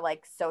enough or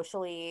like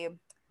socially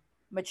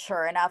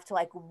mature enough to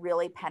like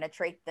really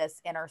penetrate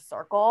this inner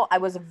circle. I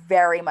was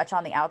very much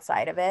on the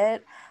outside of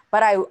it,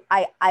 but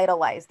I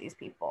idolized these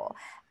people.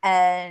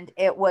 And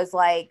it was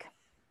like,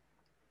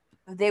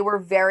 they were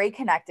very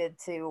connected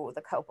to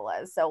the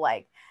Coppolas. So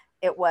like,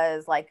 it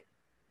was like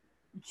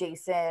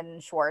Jason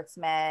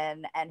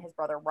Schwartzman and his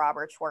brother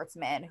Robert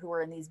Schwartzman, who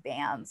were in these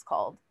bands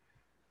called,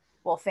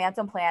 well,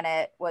 Phantom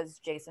Planet was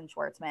Jason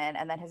Schwartzman,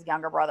 and then his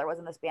younger brother was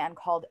in this band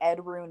called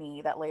Ed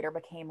Rooney that later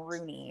became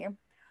Rooney.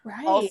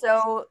 Right.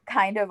 Also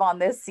kind of on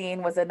this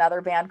scene was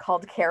another band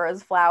called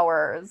Kara's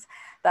Flowers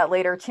that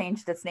later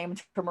changed its name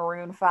to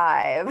Maroon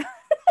 5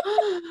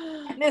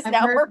 and is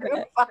now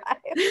Maroon 5.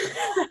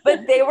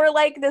 But they were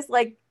like this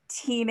like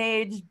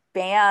teenage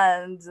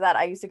band that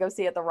I used to go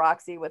see at the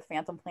Roxy with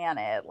Phantom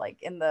Planet,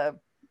 like in the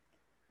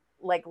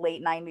like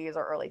late 90s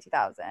or early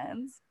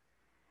 2000s.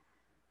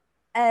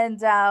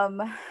 And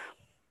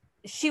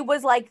she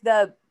was like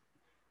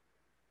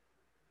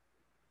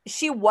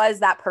she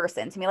was that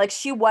person to me. Like,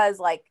 she was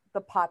like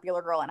the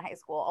popular girl in high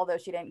school, although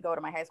she didn't go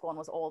to my high school and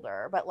was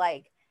older. But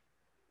like,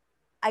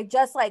 I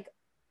just like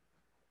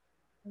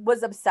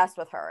was obsessed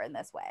with her in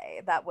this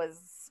way that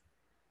was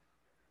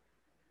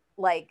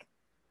like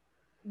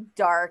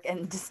dark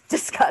and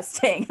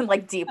disgusting and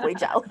like deeply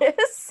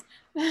jealous.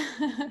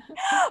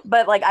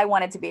 But like, I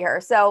wanted to be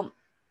her. So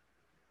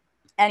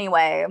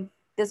anyway,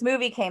 this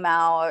movie came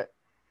out,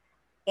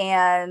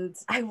 and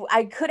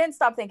I couldn't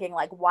stop thinking,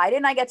 like, why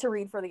didn't I get to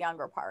read for the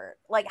younger part?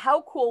 Like,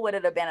 how cool would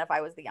it have been if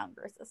I was the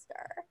younger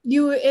sister?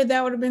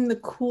 That would have been the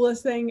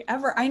coolest thing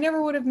ever. I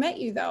never would have met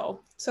you though.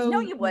 So no,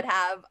 you would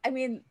have. I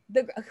mean,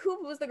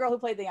 who was the girl who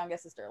played the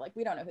youngest sister? Like,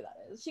 we don't know who that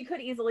is. She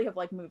could easily have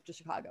like moved to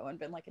Chicago and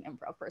been like an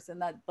improv person.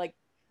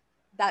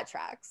 That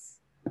tracks.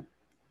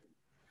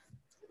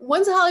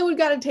 Once Hollywood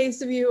got a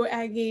taste of you,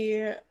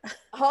 Aggie.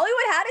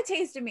 Hollywood had a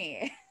taste of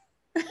me.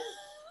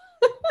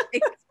 They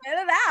spit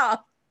it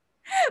out.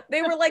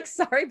 They were like,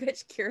 sorry,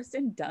 bitch,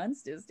 Kirsten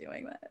Dunst is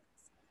doing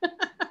this.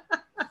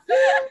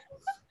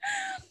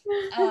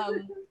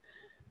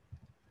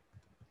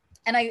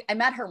 And I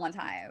met her one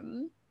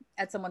time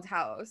at someone's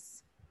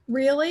house.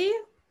 Really?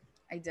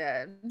 I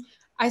did.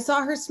 I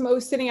saw her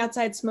sitting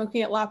outside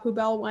smoking at La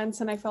Poubelle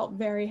once, and I felt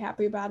very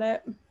happy about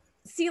it.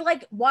 See,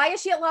 like, why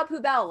is she at La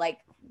Poubelle? Like,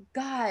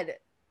 God.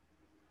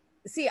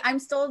 See, I'm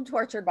still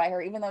tortured by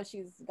her, even though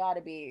she's got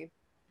to be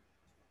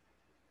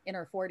in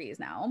her 40s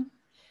now.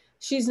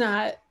 She's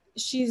not.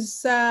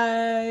 She's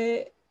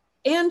and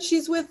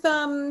she's with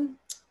Jesse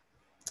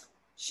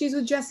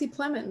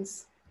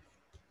Plemons.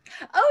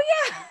 Oh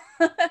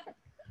yeah.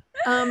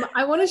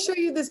 I want to show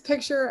you this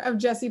picture of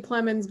Jesse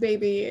Plemons,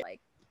 baby.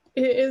 Like,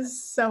 it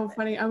is so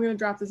funny. I'm gonna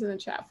drop this in the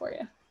chat for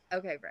you.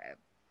 Okay, great.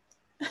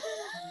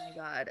 Oh my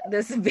God,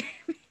 this baby.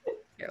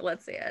 Here,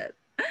 let's see it.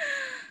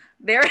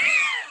 There.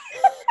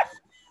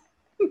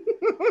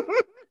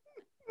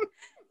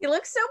 He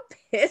looks so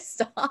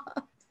pissed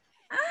off.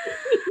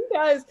 He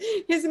does.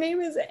 His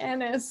name is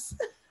Ennis.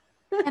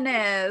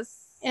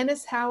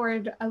 Ennis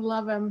Howard. I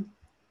love him.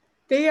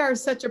 They are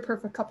such a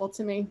perfect couple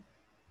to me.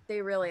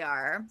 They really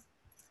are.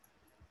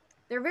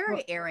 They're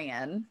very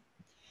Aryan.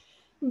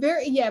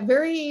 very.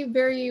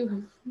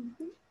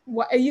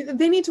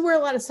 They need to wear a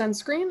lot of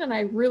sunscreen, and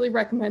I really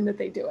recommend that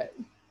they do it.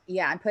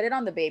 Yeah, and put it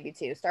on the baby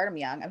too. Start them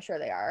young. I'm sure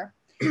they are.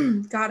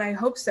 God, I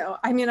hope so.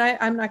 I mean,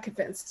 I'm not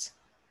convinced.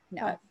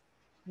 No,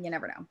 you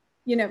never know.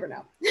 You never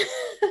know.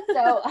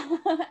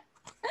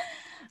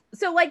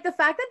 So like the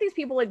fact that these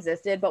people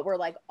existed but were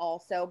like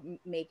also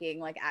making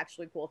like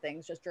actually cool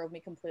things just drove me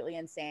completely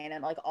insane,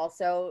 and like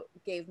also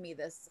gave me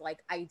this like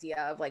idea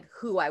of like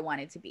who I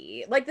wanted to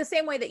be, like the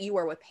same way that you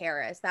were with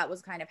Paris. That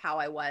was kind of how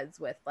I was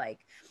with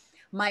like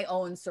my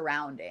own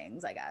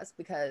surroundings, I guess,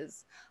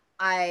 because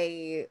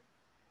I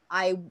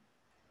I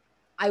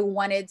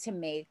wanted to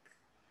make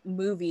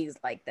movies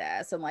like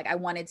this, and like I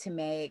wanted to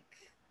make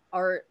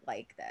art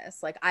like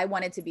this. Like I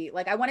wanted to be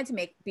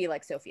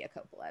like Sofia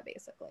Coppola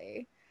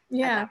basically.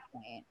 Yeah. At that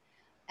point.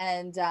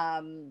 And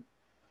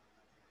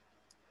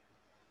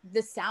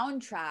the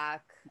soundtrack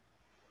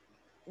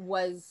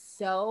was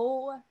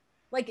so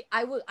like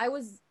I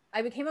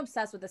became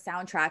obsessed with the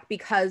soundtrack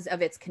because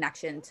of its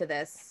connection to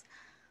this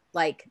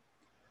like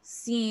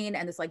scene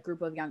and this like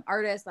group of young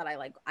artists that I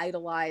like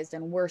idolized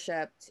and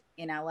worshipped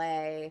in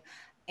LA.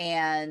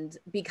 And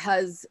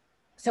because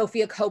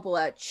Sofia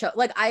Coppola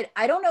like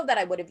I don't know that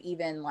I would have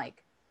even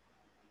like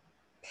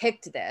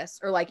picked this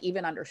or like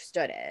even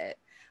understood it,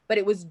 but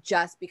it was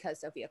just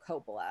because Sofia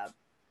Coppola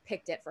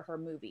picked it for her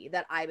movie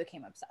that I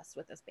became obsessed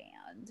with this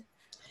band.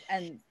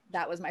 And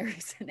that was my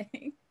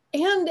reasoning.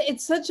 And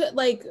it's such a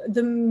like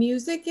the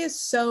music is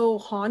so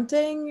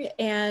haunting,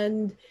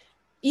 and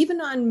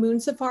even on Moon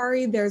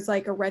Safari, there's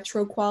like a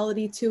retro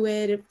quality to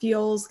it. It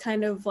feels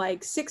kind of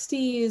like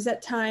 60s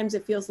at times.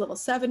 It feels a little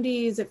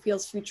 70s. It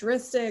feels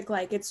futuristic.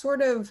 Like it's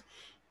sort of,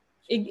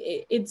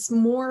 it's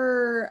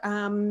more,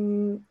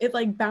 it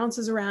like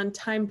bounces around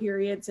time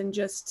periods and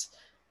just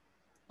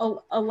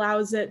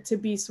allows it to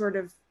be sort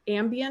of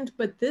ambient.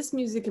 But this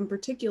music in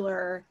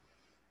particular,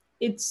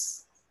 it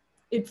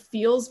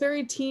feels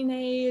very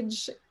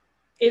teenage.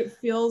 It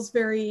feels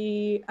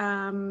very,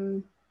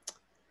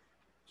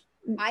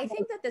 I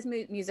think that this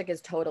music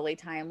is totally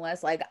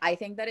timeless. Like, I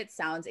think that it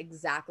sounds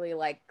exactly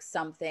like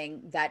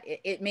something that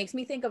it makes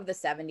me think of the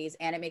 70s,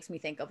 and it makes me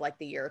think of like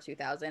the year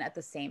 2000 at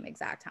the same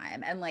exact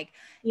time. And like,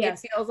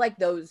 yes, it feels like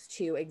those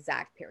two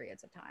exact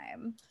periods of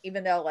time,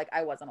 even though like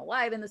I wasn't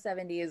alive in the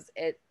 70s,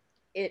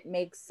 it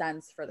makes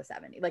sense for the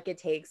 70s. Like it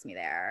takes me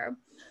there.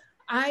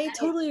 I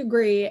totally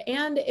agree.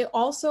 And it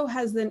also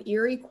has an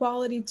eerie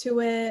quality to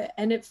it.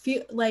 And it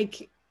feel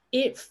like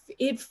it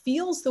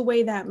feels the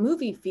way that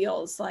movie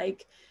feels.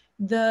 Like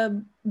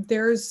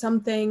there's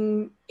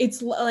something,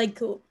 it's like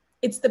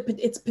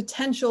it's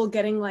potential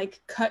getting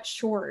like cut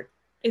short.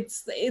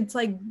 It's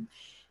like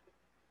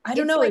I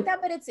don't know, like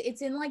that, but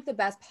it's in like the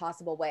best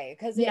possible way,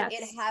 because yes,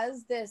 it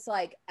has this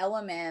like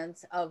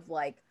element of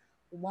like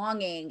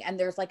longing, and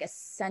there's like a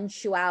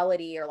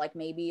sensuality or like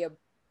maybe a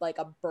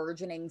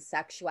burgeoning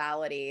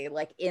sexuality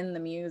like in the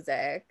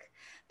music.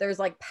 There's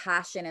like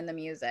passion in the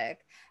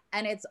music,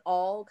 and it's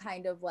all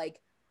kind of like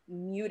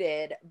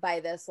muted by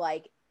this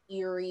like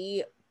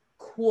eerie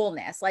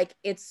coolness. Like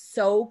it's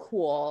so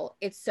cool,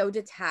 it's so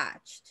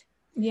detached.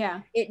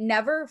 Yeah, it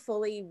never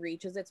fully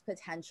reaches its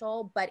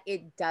potential, but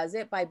it does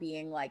it by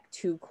being like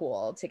too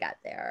cool to get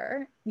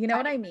there. You know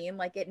what I mean?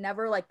 Like it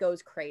never like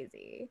goes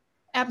crazy.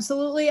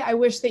 Absolutely. I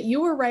wish that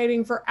you were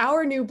writing for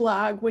our new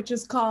blog, which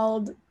is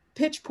called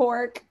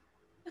Pitchfork.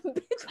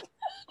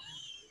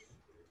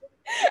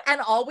 And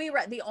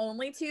the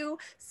only two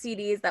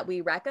CDs that we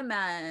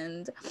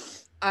recommend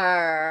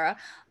are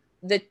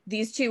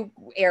these two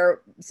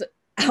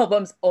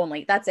albums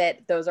only. That's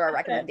it. Those are our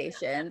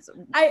recommendations.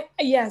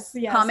 Yes.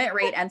 Comment,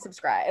 rate, and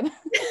subscribe.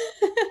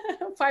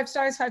 5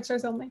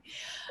 stars only.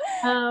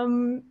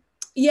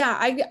 Yeah,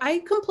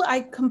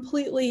 I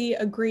completely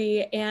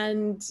agree,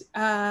 and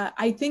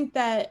I think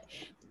that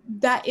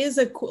is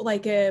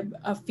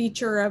a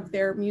feature of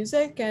their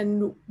music,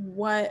 and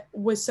what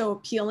was so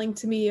appealing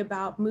to me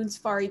about Moon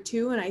Safari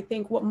 2, and I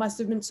think what must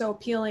have been so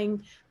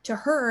appealing to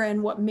her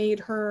and what made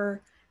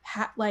her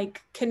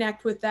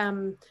connect with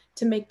them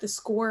to make the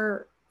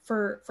score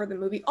for the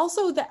movie.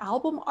 Also, the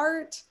album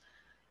art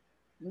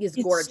is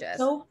gorgeous,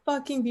 so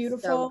fucking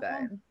beautiful, so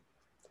good.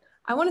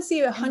 I want to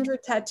see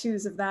 100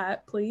 tattoos of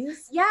that,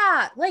 please.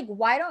 Yeah, like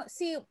why don't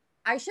see?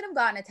 I should have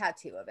gotten a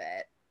tattoo of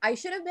it. I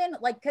should have been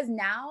like, because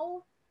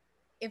now,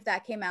 if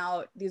that came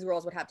out, these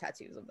girls would have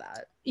tattoos of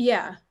that.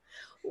 Yeah,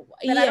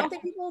 but I don't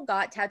think people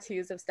got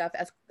tattoos of stuff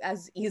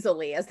as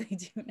easily as they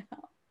do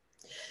now.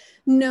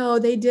 No,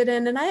 they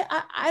didn't, and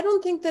I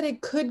don't think that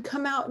it could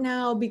come out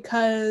now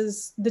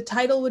because the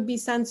title would be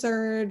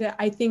censored.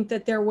 I think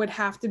that there would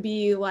have to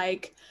be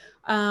like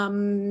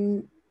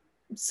some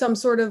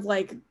sort of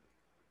like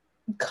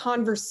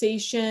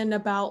conversation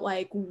about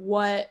like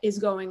what is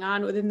going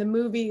on within the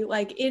movie.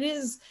 Like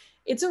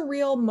it's a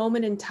real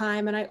moment in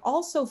time, and I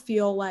also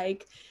feel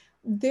like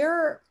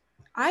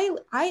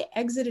I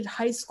exited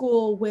high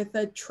school with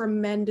a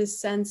tremendous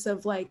sense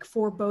of like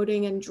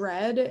foreboding and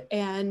dread,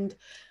 and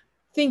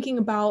thinking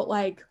about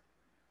like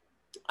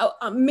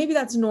maybe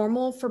that's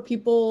normal for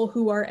people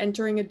who are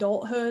entering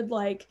adulthood.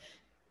 Like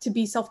to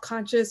be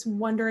self-conscious,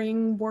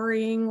 wondering,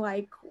 worrying,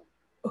 like,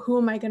 who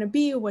am I going to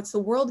be? What's the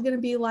world going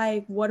to be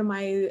like? What am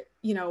I,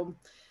 you know,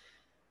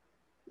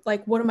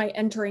 like, what am I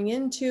entering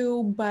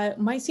into? But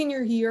my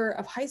senior year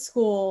of high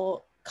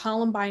school,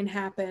 Columbine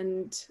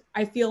happened.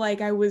 I feel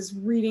like I was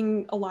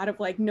reading a lot of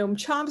like Noam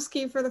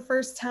Chomsky for the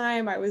first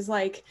time. I was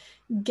like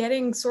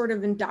getting sort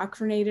of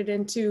indoctrinated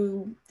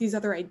into these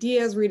other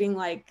ideas, reading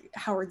like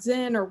Howard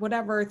Zinn or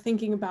whatever,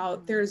 thinking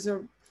about there's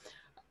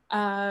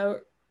a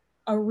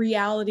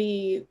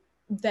reality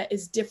that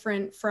is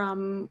different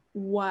from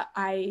what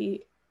I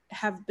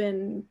have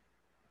been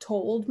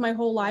told my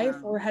whole life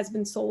or has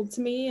been sold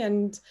to me.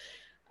 And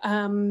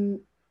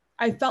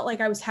I felt like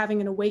I was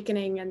having an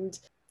awakening, and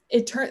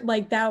it turned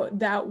like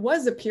that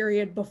was a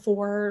period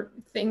before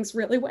things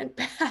really went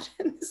bad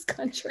in this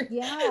country.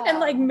 Yeah. And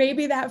like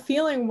maybe that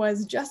feeling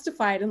was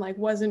justified and like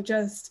wasn't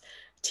just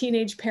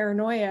teenage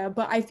paranoia,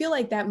 but I feel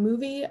like that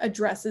movie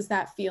addresses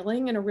that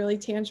feeling in a really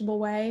tangible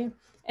way,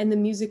 and the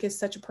music is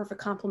such a perfect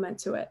complement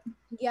to it.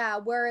 Yeah,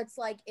 where it's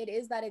like, it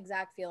is that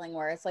exact feeling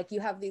where it's like you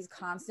have these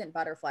constant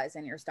butterflies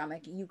in your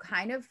stomach. You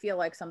kind of feel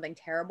like something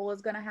terrible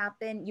is going to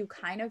happen. You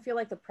kind of feel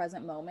like the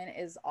present moment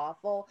is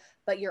awful,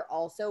 but you're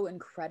also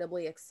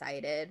incredibly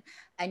excited,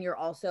 and you're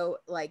also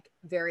like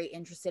very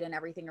interested in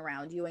everything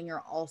around you. And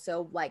you're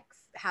also like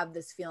have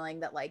this feeling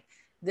that like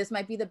this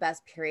might be the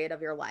best period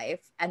of your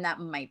life, and that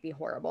might be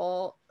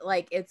horrible.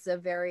 Like it's a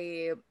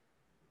very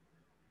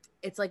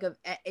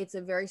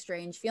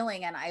strange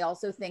feeling. And I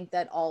also think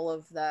that all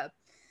of the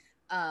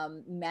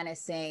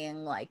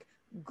menacing like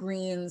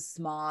green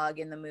smog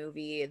in the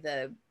movie,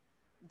 the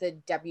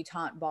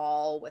debutante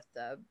ball with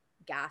the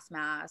gas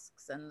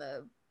masks, and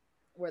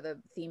where the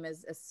theme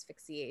is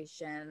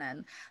asphyxiation,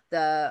 and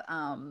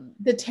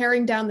the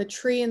tearing down the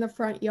tree in the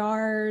front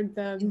yard,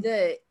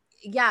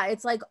 yeah,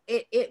 it's like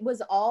it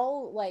was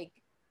all like,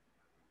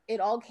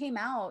 it all came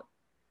out,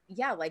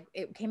 yeah, like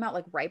it came out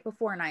like right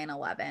before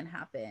 9/11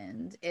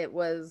 happened. It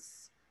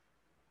was,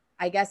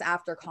 I guess,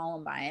 after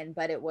Columbine,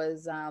 but it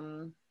was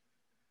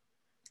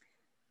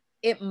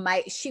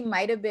she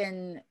might have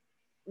been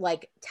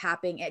like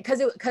tapping it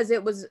because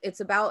it's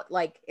about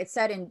like, it's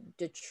set in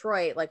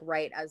Detroit, like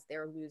right as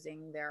they're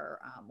losing their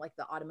like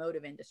the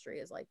automotive industry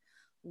is like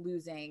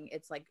losing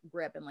its like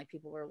grip, and like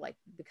people are like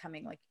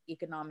becoming like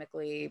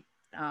economically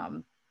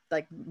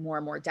like more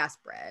and more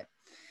desperate.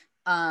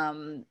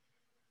 And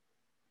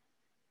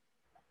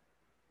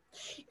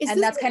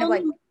that's kind of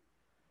like,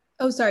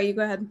 oh, sorry, you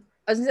go ahead.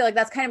 I was gonna say, like,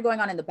 that's kind of going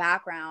on in the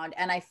background.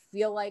 And I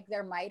feel like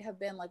there might have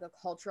been like a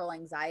cultural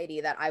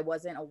anxiety that I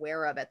wasn't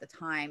aware of at the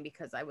time,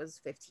 because I was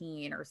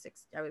 15 or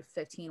 16. I was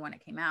 15 when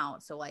it came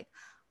out. So like,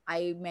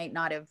 I might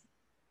not have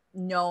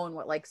known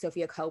what like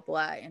Sofia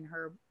Coppola in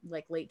her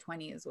like late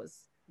 20s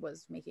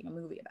was making a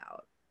movie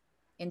about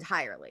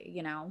entirely,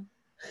 you know?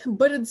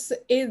 But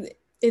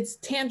it's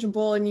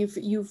tangible, and you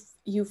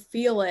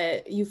feel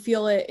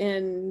it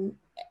in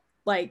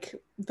like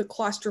the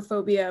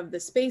claustrophobia of the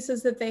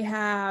spaces that they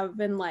have,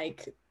 and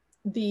like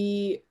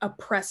the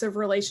oppressive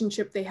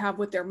relationship they have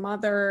with their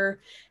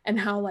mother, and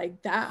how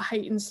like that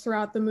heightens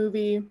throughout the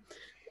movie.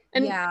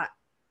 And yeah,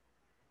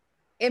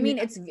 I mean,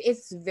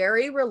 it's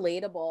very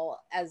relatable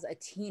as a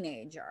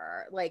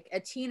teenager. Like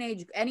I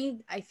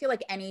feel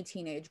like any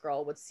teenage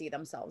girl would see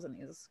themselves in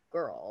these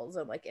girls,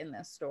 or like in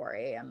this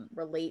story, and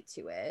relate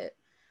to it.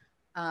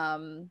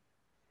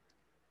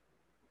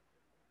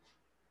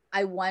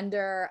 I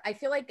wonder, I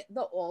feel like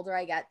the older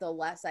I get, the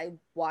less I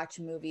watch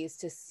movies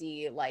to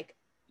see like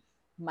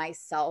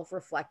myself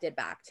reflected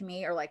back to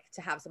me, or like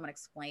to have someone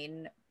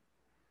explain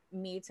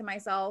me to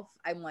myself.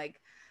 I'm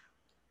like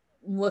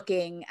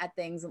looking at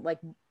things like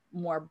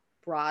more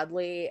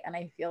broadly. And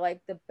I feel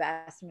like the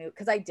best movie,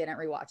 because I didn't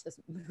rewatch this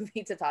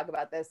movie to talk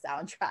about this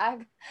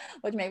soundtrack,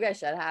 which maybe I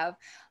should have,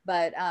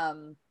 but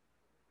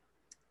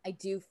I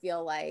do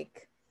feel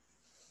like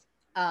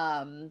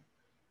I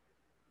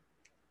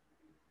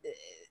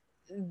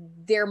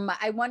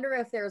wonder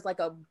if there's like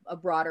a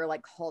broader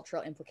like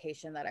cultural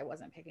implication that I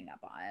wasn't picking up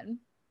on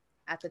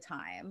at the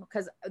time,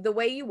 because the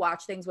way you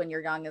watch things when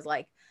you're young is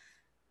like,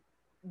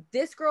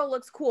 this girl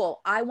looks cool,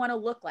 I want to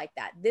look like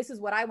that, this is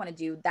what I want to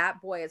do,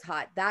 that boy is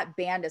hot, that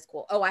band is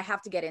cool, oh, I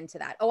have to get into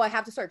that, oh, I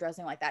have to start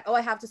dressing like that, oh,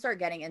 I have to start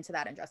getting into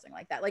that and dressing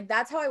like that. Like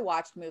that's how I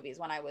watched movies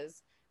when I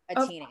was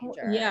a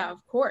teenager. Yeah,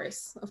 of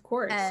course.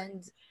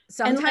 And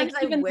sometimes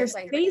like, even their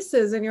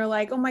spaces, and you're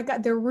like, oh my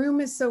god, their room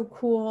is so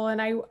cool,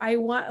 and I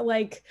want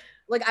like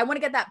I want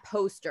to get that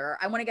poster,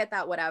 I want to get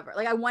that whatever,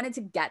 like I wanted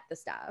to get the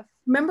stuff.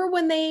 Remember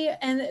when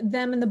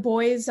them and the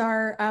boys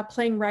are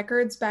playing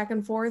records back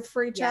and forth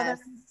for each other?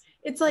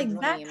 It's like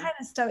that kind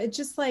of stuff. It's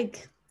just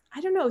like, I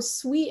don't know,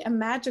 sweet and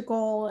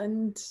magical,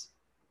 and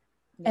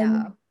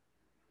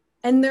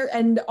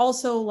and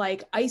also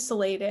like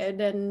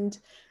isolated, and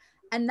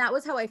that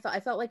was how I felt.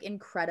 I felt like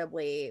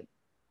incredibly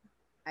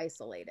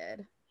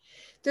isolated.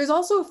 There's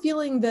also a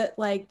feeling that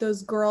like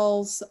those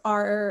girls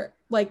are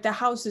like, the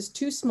house is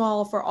too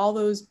small for all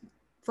those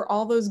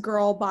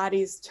girl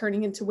bodies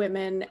turning into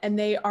women, and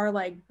they are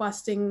like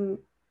busting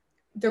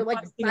they're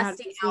like busting out of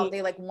busting the out. seat.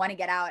 They like want to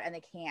get out and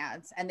they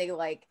can't. And they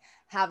like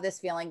have this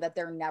feeling that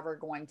they're never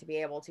going to be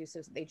able to.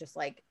 So they just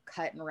like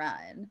cut and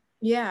run.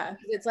 Yeah.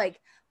 It's like,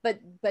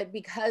 but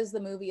because the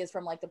movie is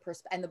from like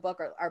and the book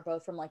are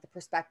both from like the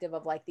perspective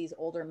of like these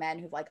older men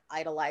who've like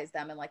idolized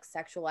them and like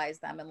sexualized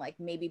them and like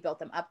maybe built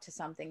them up to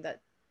something that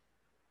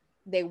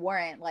they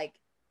weren't. Like,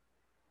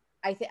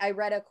 I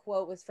read a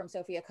quote was from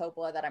Sofia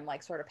Coppola that I'm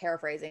like sort of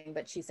paraphrasing,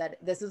 but she said,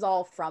 this is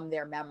all from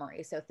their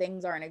memory. So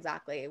things aren't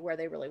exactly where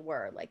they really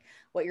were. Like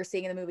what you're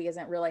seeing in the movie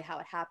isn't really how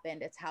it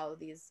happened. It's how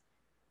these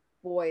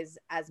boys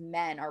as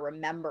men are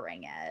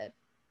remembering it.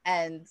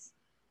 And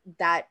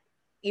that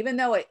even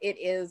though it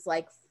is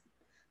like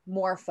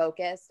more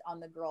focused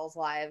on the girls'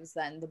 lives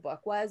than the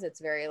book was,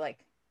 it's very like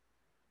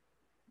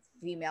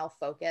female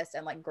focused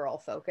and like girl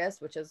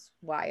focused, which is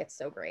why it's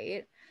so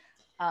great.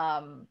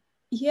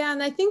 Yeah,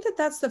 and I think that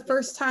that's the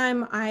first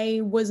time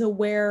I was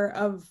aware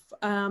of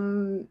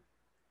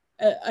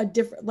a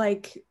different,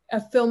 like a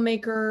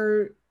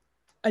filmmaker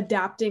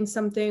adapting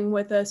something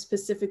with a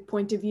specific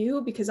point of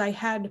view, because I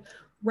had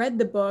read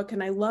the book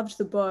and I loved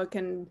the book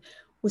and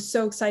was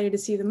so excited to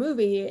see the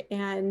movie,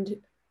 and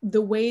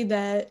the way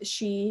that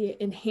she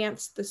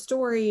enhanced the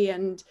story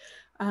and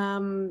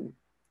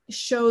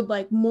showed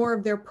like more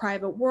of their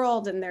private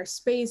world and their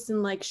space,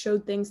 and like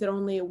showed things that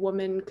only a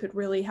woman could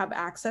really have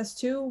access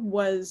to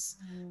was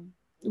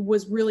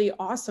really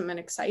awesome and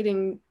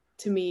exciting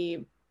to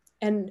me.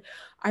 And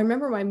I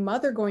remember my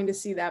mother going to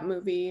see that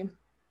movie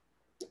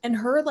and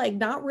her like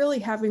not really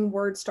having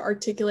words to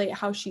articulate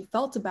how she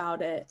felt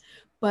about it,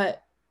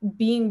 but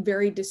being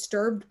very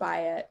disturbed by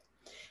it.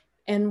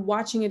 And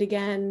watching it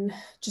again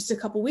just a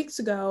couple weeks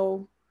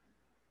ago,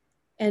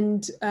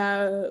 and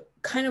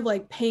kind of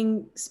like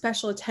paying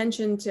special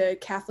attention to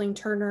Kathleen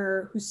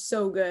Turner, who's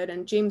so good,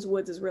 and James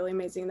Woods is really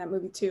amazing in that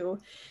movie too.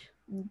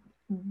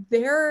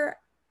 That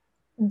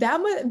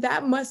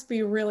must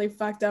be really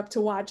fucked up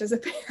to watch as a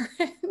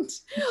parent,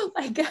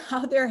 like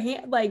how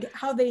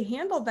how they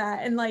handle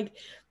that, and like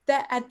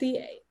that at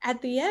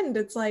the end,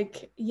 it's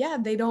like, yeah,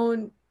 they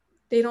don't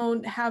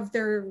have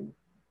their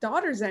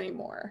daughters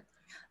anymore.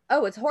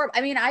 Oh, it's horrible.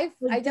 I mean, I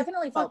Like, this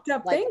definitely felt fucked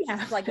up like thing it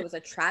happened. was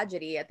a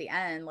tragedy at the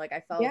end. Like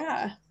I felt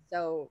Yeah.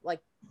 so like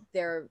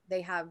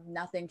they have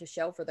nothing to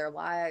show for their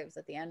lives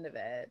at the end of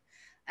it.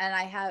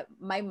 And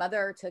my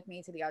mother took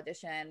me to the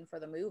audition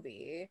for the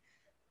movie,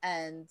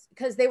 and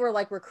because they were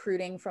like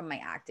recruiting from my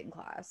acting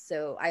class.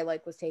 So I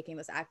like was taking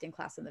this acting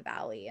class in the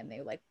Valley, and they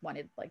like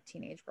wanted like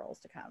teenage girls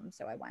to come.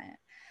 So I went.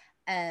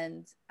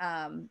 And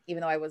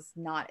even though I was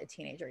not a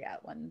teenager yet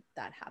when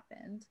that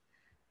happened.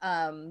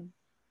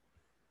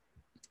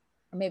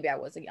 Or maybe I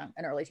was an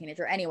early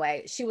teenager.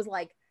 Anyway, she was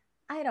like,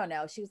 I don't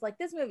know. She was like,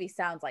 this movie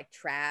sounds like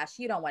trash.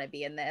 You don't want to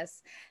be in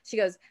this. She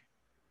goes,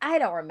 I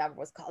don't remember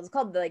what's called. It's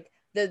called like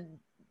the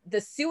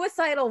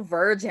Suicidal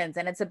Virgins,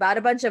 and it's about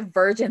a bunch of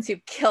virgins who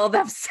kill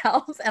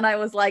themselves. And I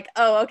was like,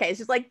 oh, okay.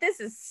 She's like, this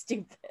is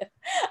stupid.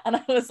 And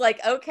I was like,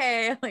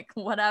 okay, like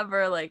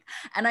whatever. Like,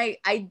 and I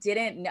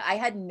didn't know, I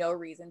had no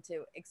reason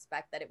to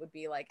expect that it would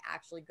be like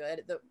actually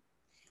good.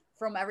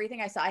 From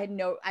everything I saw,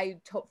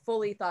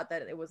 fully thought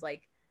that it was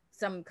like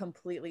some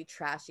completely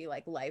trashy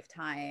like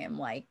Lifetime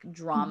like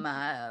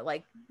drama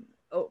like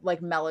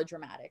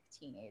melodramatic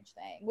teenage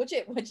thing, which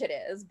it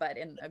is, but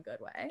in a good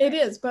way. It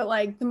is, but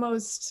like the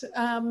most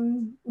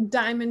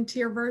diamond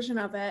tier version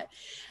of it.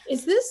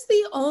 Is this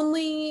the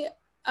only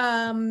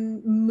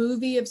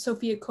movie of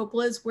Sofia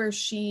Coppola's where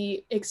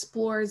she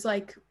explores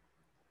like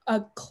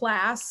a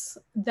class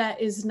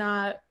that is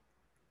not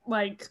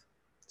like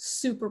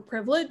super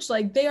privileged?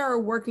 Like they are a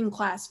working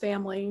class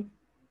family.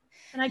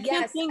 And I can't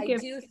Yes, think I if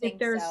do think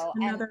there's so.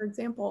 And another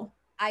example.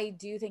 I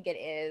do think it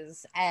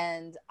is.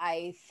 And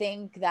I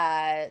think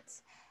that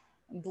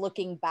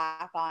looking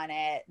back on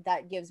it,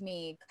 that gives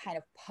me kind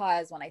of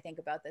pause when I think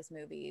about this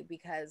movie,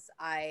 because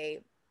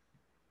I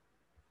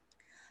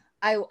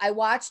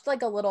watched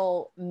like a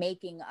little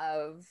making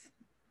of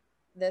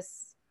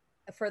this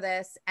for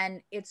this,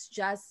 and it's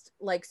just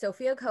like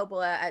Sofia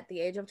Coppola at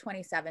the age of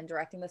 27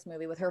 directing this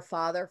movie with her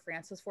father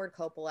Francis Ford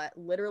Coppola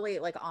literally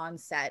like on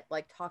set,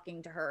 like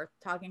talking her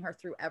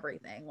through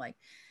everything. Like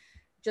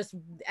just,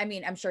 I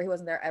mean, I'm sure he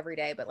wasn't there every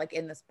day, but like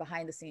in this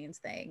behind the scenes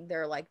thing,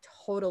 they're like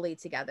totally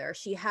together.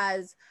 She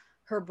has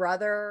her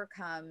brother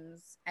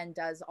comes and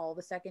does all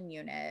the second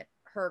unit.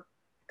 Her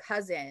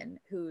cousin,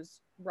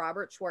 who's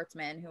Robert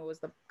Schwartzman, who was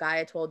the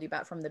guy I told you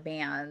about from the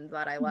band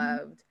that I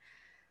loved,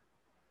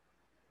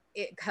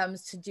 it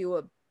comes to do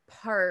a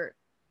part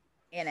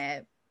in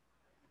it.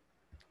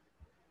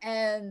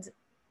 And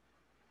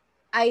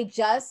I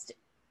just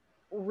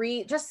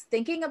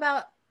thinking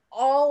about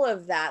all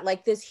of that,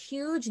 like this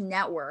huge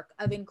network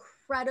of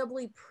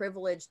incredibly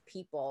privileged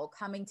people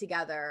coming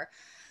together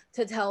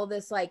to tell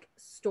this like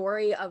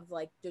story of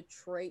like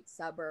Detroit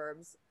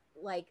suburbs,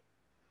 like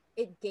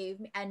it gave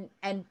me,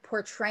 and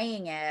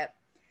portraying it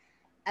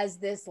as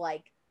this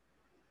like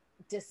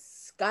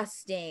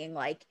disgusting,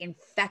 like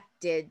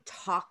infected,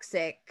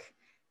 toxic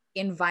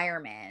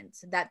environment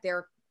that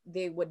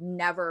they would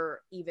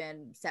never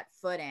even set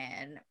foot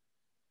in.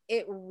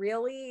 it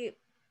really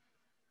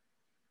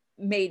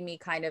made me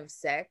kind of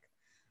sick.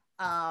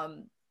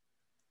 And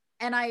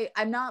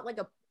I'm not like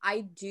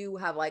I do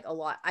have like a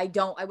lot. I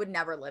would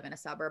never live in a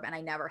suburb, and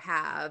I never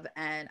have.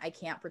 And I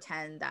can't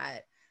pretend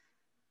that,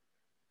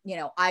 you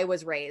know, I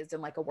was raised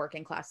in like a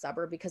working class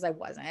suburb, because I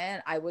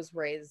wasn't. I was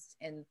raised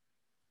in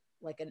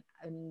like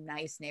a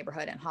nice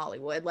neighborhood in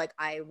Hollywood. Like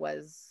I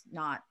was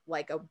not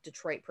like a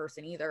Detroit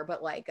person either,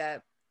 but like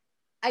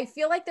I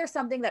feel like there's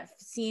something that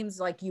seems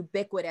like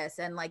ubiquitous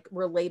and like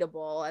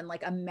relatable and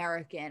like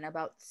American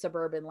about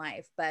suburban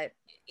life, but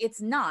it's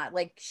not.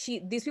 Like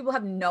these people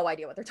have no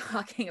idea what they're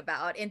talking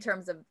about in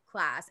terms of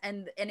class.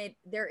 And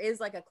there is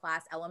like a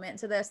class element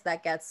to this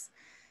that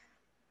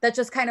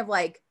just kind of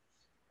like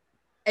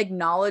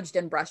acknowledged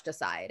and brushed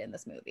aside in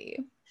this movie.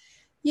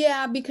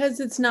 Yeah, because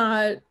it's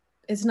not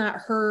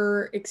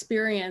her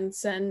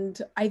experience.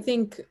 And I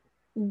think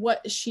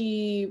what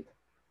she,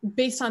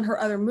 based on her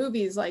other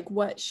movies, like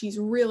what she's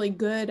really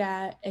good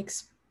at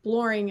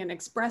exploring and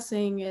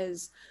expressing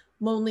is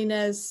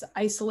loneliness,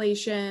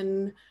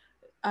 isolation,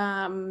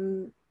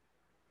 you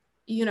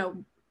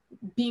know,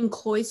 being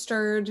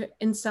cloistered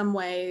in some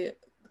way.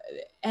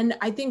 And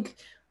I think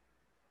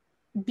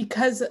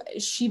because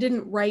she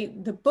didn't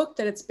write the book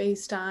that it's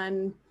based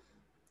on,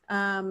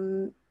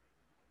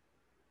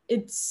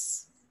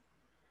 it's,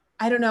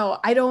 I don't know.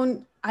 I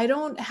don't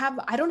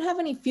have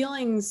any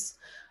feelings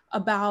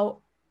about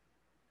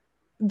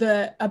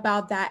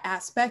that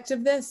aspect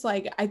of this.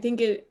 Like, I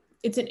think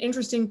it's an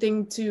interesting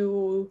thing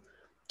to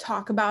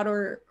talk about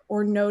or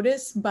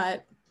notice,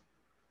 but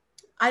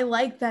I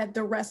like that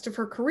the rest of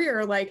her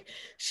career, like,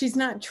 she's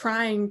not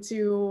trying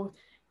to,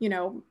 you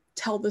know,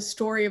 tell the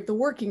story of the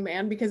working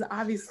man, because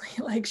obviously,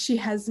 like, she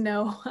has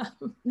no,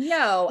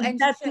 no, and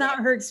that's not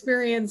her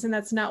experience, and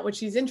that's not what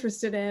she's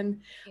interested in.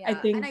 Yeah, I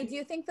think, and I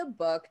do think the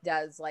book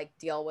does like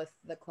deal with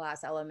the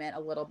class element a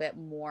little bit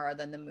more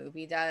than the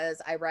movie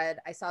does.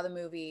 I saw the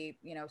movie,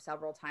 you know,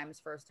 several times.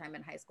 First time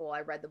in high school,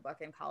 I read the book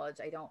in college.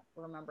 I don't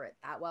remember it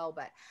that well,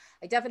 but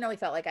I definitely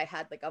felt like I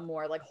had like a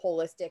more like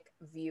holistic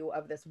view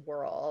of this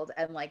world,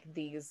 and like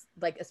these,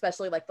 like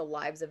especially like the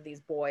lives of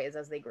these boys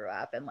as they grew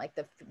up, and like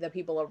the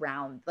people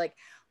around, like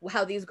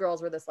how these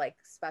girls were this like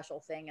special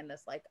thing in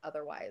this like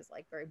otherwise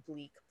like very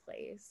bleak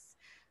place.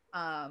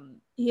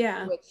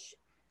 yeah, Which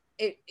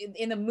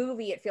in the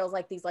movie it feels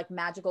like these like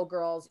magical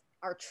girls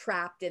are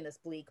trapped in this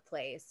bleak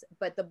place,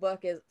 but the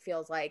book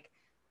feels like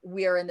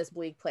we're in this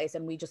bleak place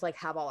and we just like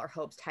have all our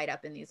hopes tied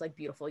up in these like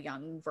beautiful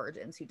young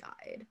virgins who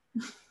died.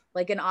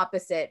 Like an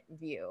opposite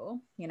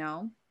view, you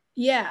know?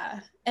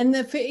 yeah. And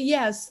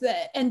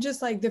and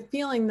just like the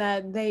feeling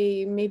that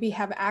they maybe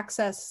have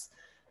access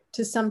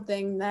to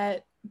something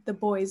that the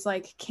boys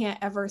like can't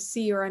ever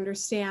see or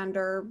understand,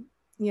 or,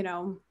 you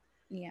know,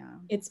 Yeah,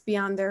 it's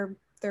beyond their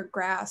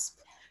grasp.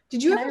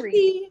 Did you can I ever read?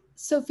 see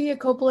Sofia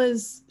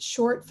Coppola's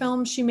short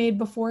film she made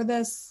before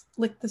this,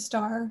 Lick the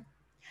Star?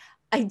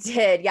 I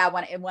did, yeah,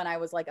 when I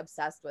was like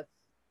obsessed with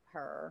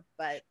her,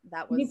 but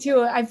that Me was too.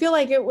 like, I feel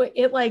like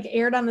it like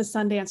aired on the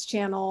Sundance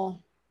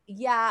Channel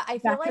yeah, I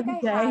feel back like in the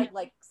I day. had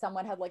like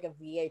someone had like a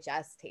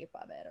VHS tape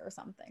of it or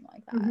something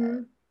like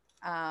Mm-hmm.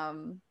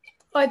 that.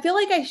 Well, I feel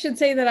like I should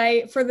say that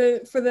I, for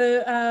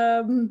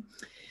the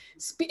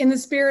in the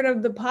spirit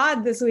of the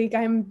pod this week,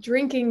 I'm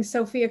drinking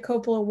Sofia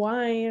Coppola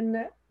wine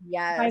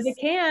by the Yes,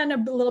 can, a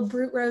little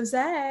Brut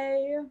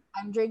Rosé.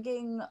 I'm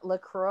drinking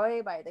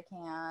LaCroix by the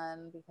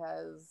can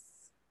because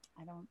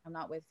I'm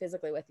not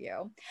physically with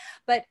you.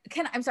 But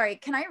I'm sorry,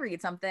 can I read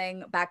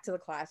something back to the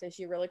class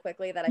issue really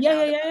quickly that I Yeah, yeah,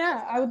 found yeah, about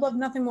yeah. I would love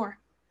nothing more.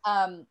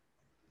 this?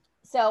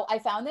 So I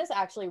found this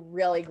actually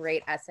really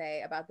great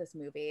essay about this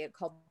movie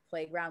called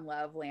Playground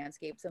Love,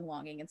 Landscapes and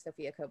Longing in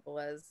Sofia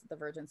Coppola's The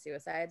Virgin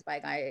Suicides by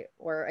a guy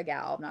or a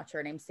gal, I'm not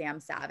sure, named Sam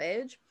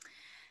Savage.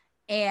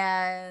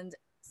 And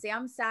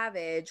Sam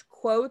Savage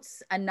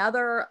quotes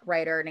another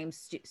writer named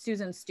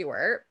Susan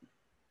Stewart.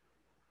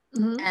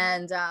 Mm-hmm.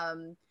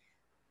 And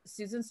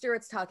Susan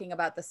Stewart's talking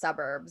about the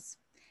suburbs.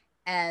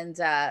 And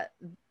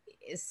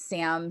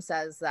Sam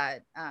says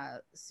that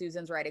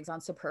Susan's writings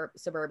on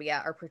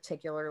suburbia are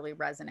particularly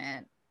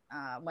resonant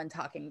when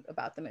talking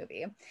about the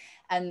movie.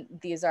 And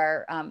these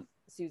are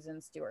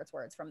Susan Stewart's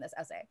words from this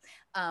essay.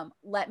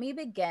 Let me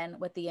begin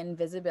with the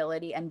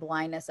invisibility and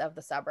blindness of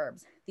the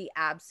suburbs, the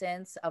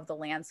absence of the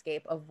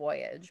landscape of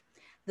voyage.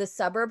 The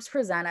suburbs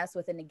present us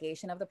with a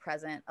negation of the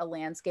present, a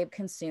landscape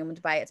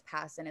consumed by its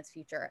past and its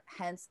future.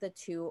 Hence the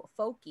two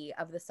foci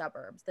of the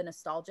suburbs, the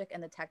nostalgic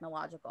and the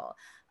technological.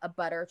 A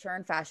butter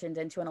churn fashioned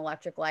into an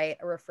electric light,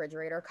 a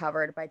refrigerator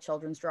covered by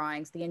children's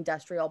drawings, the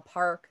industrial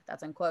park,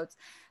 that's in quotes,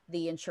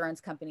 the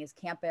insurance company's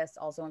campus,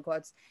 also in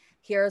quotes.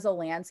 Here is a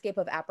landscape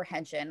of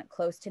apprehension,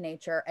 close to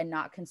nature and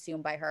not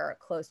consumed by her,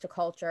 close to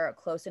culture,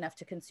 close enough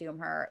to consume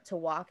her. To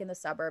walk in the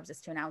suburbs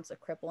is to announce a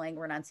crippling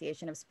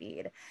renunciation of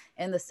speed.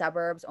 In the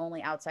suburbs,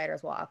 only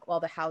outsiders walk, while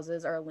the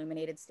houses are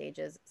illuminated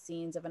stages,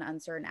 scenes of an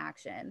uncertain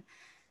action.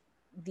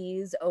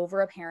 These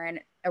over apparent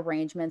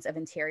arrangements of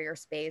interior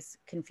space,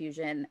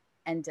 confusion,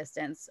 and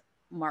distance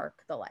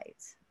mark the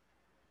light.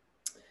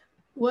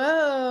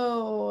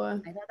 Whoa.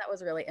 I thought that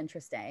was really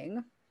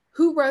interesting.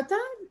 Who wrote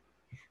that?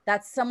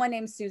 That's someone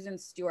named Susan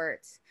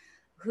Stewart,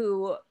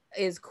 who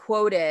is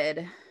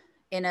quoted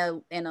in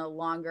a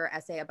longer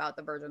essay about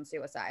the virgin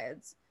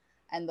suicides,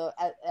 and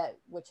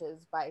which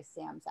is by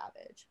Sam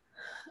Savage.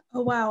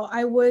 Oh wow,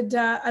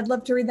 I'd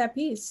love to read that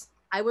piece.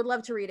 I would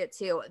love to read it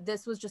too.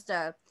 This was just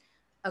a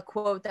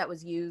quote that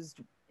was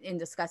used in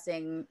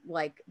discussing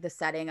like the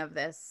setting of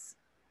this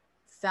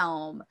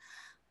film,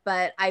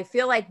 but I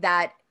feel like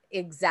that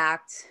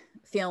exact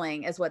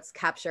feeling is what's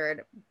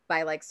captured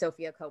by like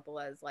Sofia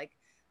Coppola's like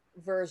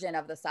version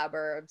of the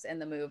suburbs in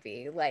the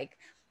movie, like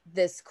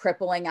this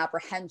crippling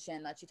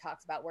apprehension that she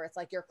talks about, where it's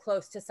like you're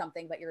close to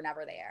something but you're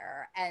never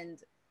there. And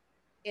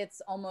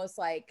it's almost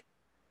like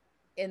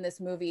in this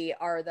movie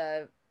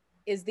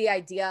is the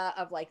idea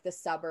of like the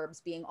suburbs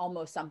being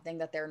almost something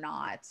that they're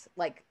not,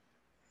 like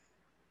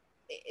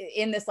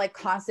in this like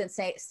constant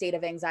state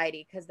of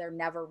anxiety because they're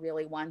never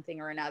really one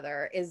thing or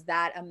another. Is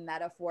that a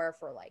metaphor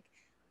for like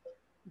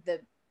the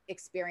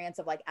experience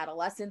of like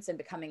adolescence and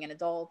becoming an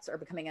adult or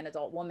becoming an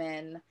adult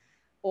woman?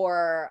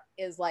 Or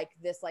is like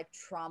this like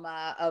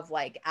trauma of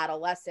like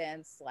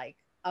adolescence like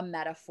a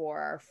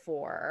metaphor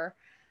for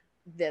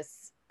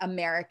this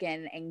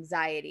American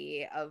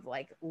anxiety of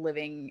like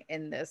living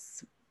in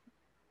this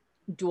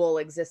dual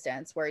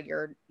existence where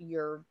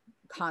you're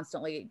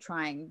constantly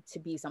trying to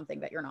be something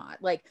that you're not?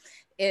 Like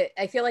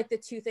I feel like the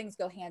two things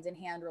go hand in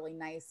hand really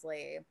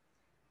nicely.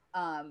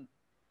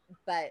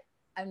 But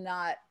I'm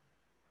not,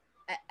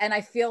 and I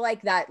feel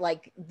like that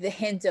like the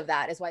hint of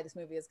that is why this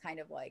movie is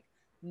kind of like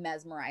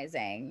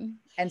mesmerizing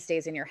and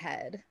stays in your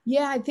head.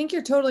 Yeah, I think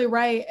you're totally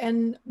right.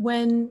 And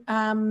when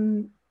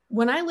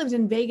I lived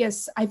in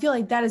Vegas, I feel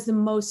like that is the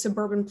most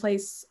suburban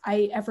place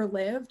I ever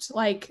lived.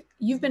 Like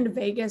you've been to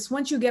Vegas,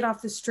 once you get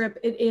off the strip,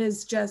 it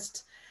is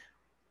just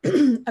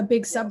a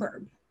big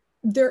suburb.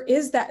 There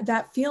is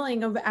that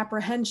feeling of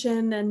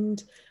apprehension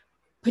and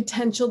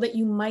potential that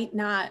you might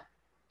not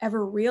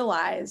ever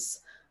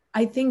realize.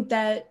 I think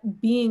that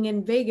being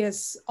in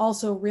Vegas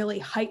also really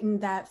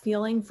heightened that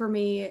feeling for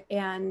me.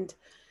 And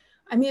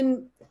I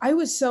mean, I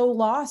was so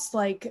lost.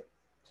 Like,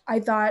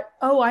 I thought,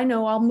 oh, I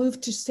know, I'll move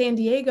to San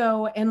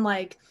Diego and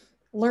like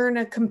learn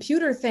a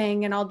computer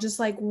thing, and I'll just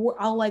like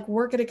I'll like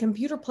work at a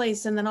computer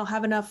place, and then I'll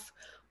have enough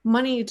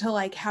money to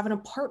like have an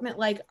apartment.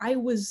 Like,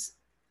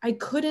 I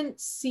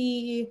couldn't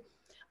see.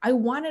 I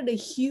wanted a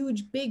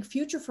huge, big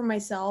future for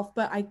myself,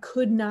 but I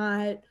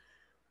couldn't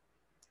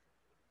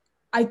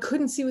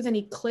see with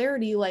any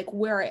clarity like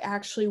where I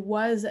actually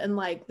was and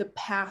like the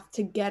path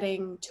to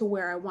getting to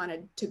where I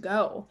wanted to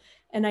go.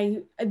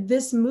 And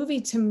this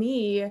movie to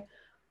me,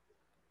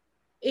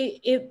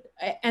 it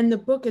and the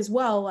book as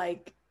well,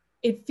 like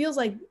it feels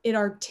like it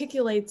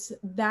articulates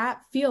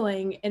that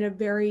feeling in a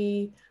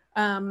very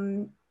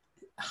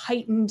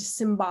heightened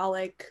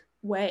symbolic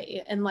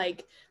way. And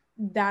like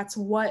that's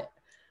what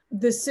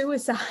the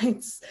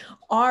suicides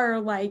are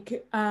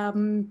like,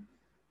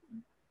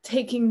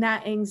 taking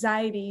that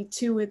anxiety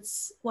to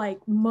its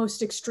like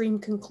most extreme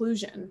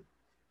conclusion.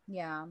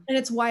 Yeah. And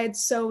it's why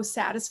it's so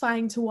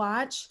satisfying to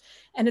watch,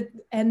 and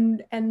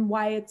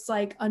why it's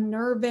like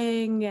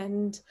unnerving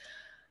and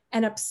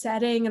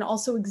upsetting and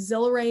also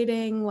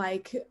exhilarating.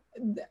 Like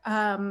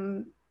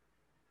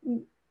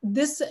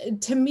this,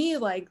 to me,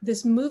 like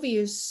this movie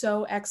is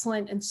so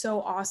excellent and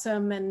so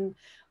awesome. And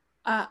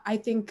I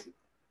think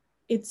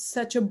it's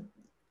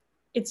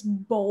it's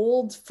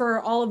bold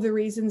for all of the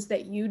reasons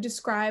that you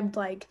described.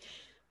 Like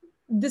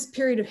this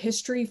period of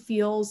history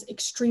feels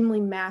extremely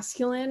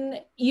masculine,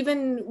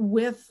 even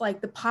with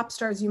like the pop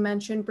stars you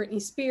mentioned,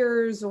 Britney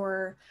Spears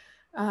or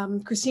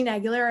Christina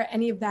Aguilera,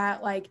 any of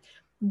that. Like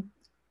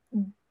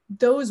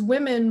those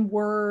women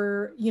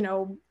were,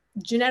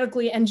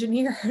 genetically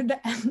engineered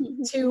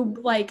to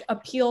like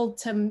appeal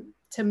to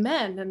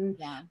men. And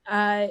yeah.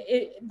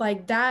 it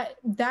like that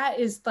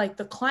is like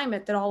the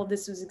climate that all of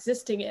this was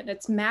existing in.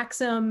 It's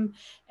Maxim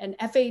and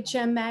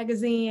FHM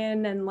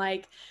magazine and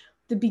like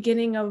the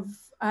beginning of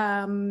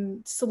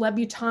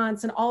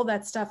Celebutantes and all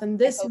that stuff. And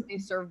this, I hope they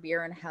serve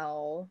beer in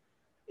hell.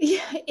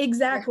 yeah,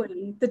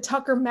 exactly. The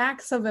Tucker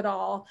Max of it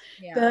all,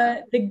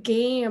 Yeah. the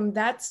game,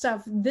 that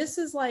stuff. This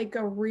is like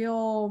a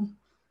real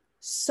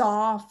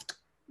soft,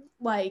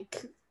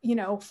 like,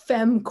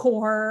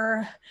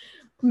 femcore,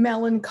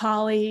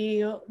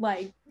 melancholy,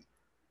 like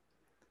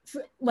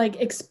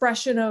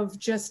expression of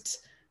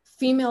just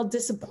female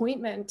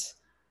disappointment.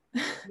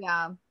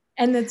 Yeah.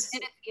 And it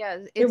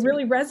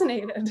really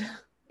resonated.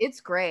 It's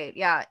great.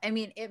 Yeah. I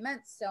mean, it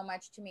meant so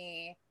much to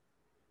me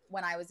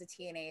when I was a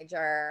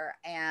teenager,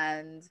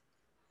 and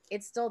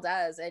it still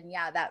does. And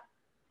yeah, that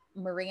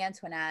Marie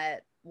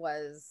Antoinette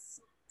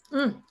was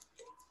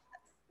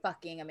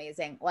fucking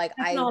amazing. Like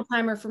That's an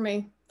all-timer for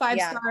me.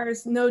 5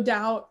 stars, no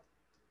doubt.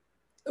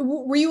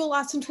 Were you a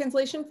Lost in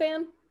Translation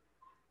fan?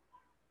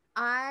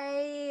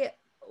 That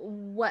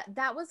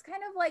was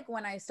kind of like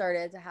when I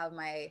started to have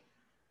my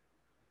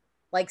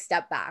like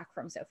step back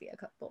from Sofia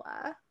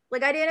Coppola.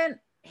 Like I didn't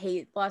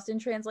hate Lost in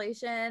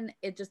Translation.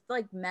 It just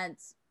like meant,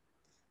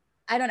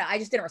 I don't know, I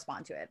just didn't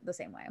respond to it the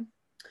same way.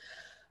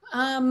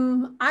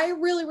 I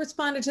really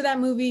responded to that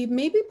movie,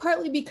 maybe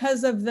partly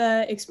because of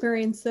the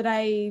experience that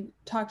I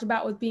talked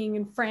about with being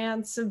in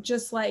France, of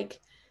just like,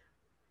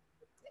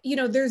 you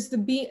know, there's the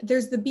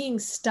being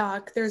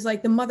stuck, there's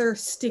like the mother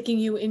sticking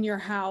you in your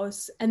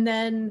house, and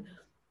then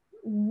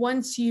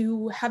once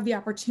you have the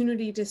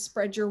opportunity to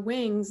spread your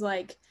wings,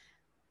 like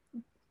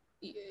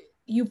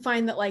you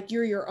find that like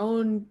you're your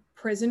own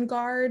prison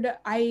guard.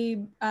 I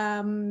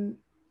don't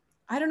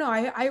know.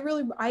 I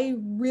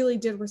really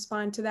did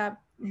respond to that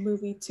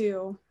movie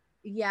too.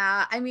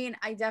 Yeah, I mean,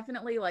 I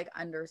definitely like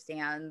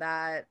understand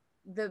that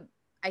the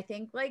I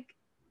think like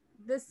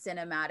the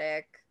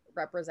cinematic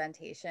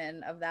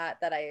representation of that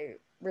I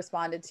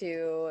responded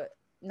to,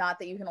 not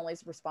that you can only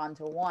respond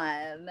to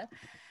one,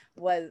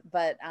 was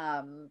but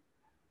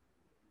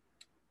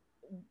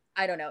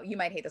I don't know, you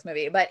might hate this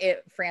movie, but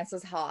it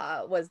Frances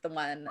Ha was the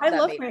one I that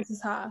love made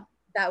Frances Ha.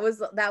 that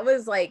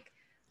was like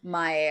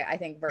my I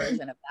think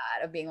version of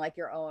that, of being like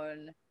your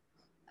own,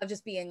 of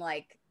just being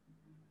like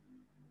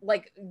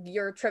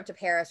your trip to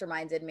Paris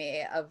reminded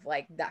me of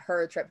like that,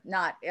 her trip,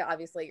 not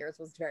obviously yours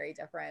was very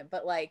different,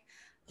 but like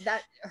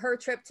that her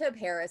trip to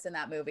Paris in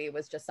that movie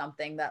was just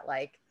something that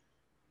like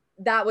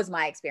that was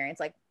my experience,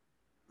 like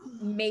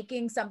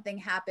making something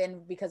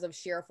happen because of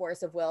sheer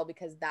force of will,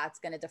 because that's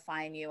going to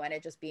define you, and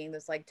it just being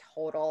this like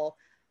total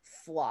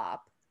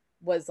flop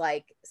was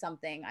like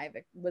something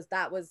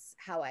that was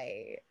how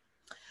I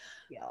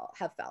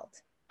have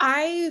felt.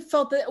 I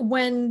felt that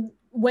when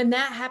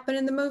that happened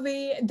in the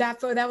movie,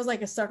 that was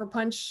like a sucker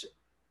punch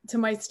to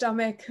my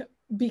stomach, Yeah,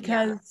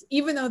 because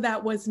even though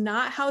that was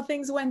not how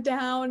things went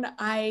down,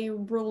 I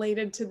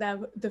related to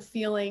the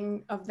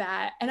feeling of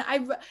that. And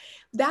I've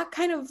that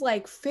kind of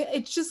like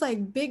it's just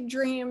like big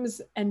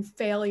dreams and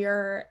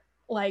failure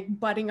like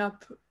butting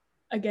up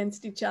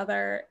against each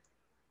other.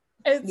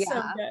 It's so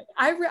yeah, good.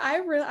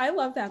 I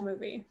love that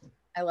movie.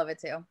 I love it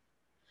too.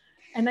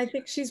 And I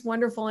think she's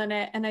wonderful in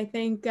it. And I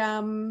think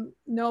Noah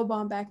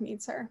Baumbach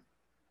needs her.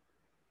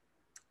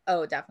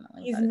 Oh,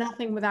 definitely. He's But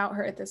nothing without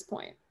her at this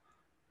point.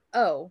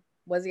 oh,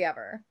 was he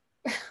ever?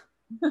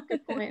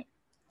 Good point.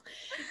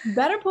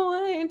 Better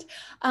point.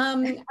 I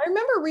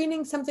remember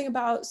reading something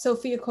about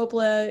Sofia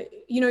Coppola.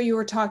 You know, you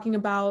were talking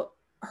about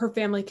her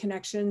family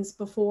connections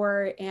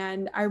before,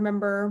 and I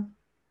remember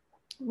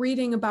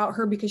reading about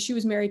her because she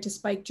was married to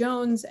Spike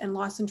Jonze, and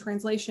Lost in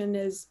Translation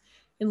is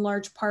in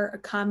large part a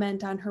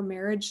comment on her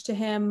marriage to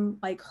him.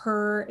 Like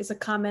Her is a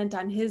comment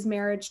on his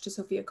marriage to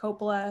Sofia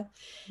Coppola.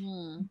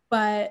 Hmm.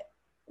 But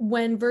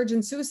when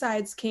Virgin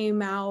Suicides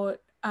came out,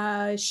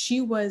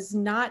 she was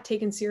not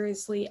taken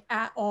seriously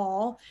at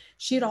all.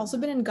 She had also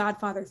been in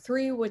Godfather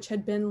 3, which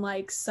had been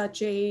like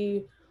such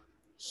a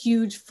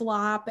huge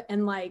flop,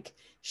 and like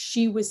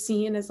she was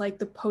seen as like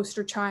the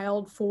poster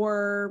child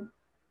for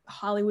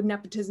Hollywood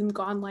nepotism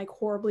gone like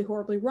horribly,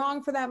 horribly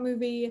wrong for that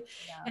movie.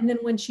 Yeah. And then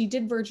when she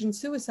did Virgin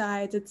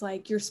Suicides, it's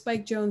like you're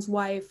Spike Jonze'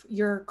 wife,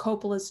 you're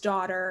Coppola's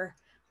daughter.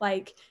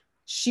 Like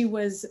she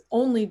was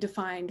only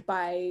defined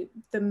by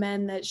the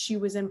men that she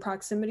was in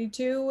proximity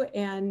to.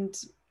 And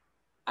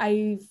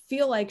I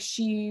feel like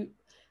she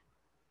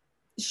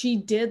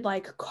did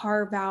like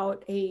carve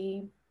out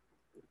a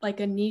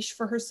niche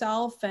for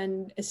herself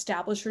and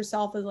establish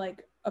herself as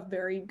like a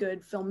very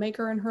good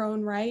filmmaker in her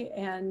own right.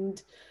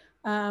 And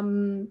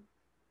um,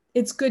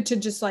 it's good to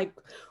just like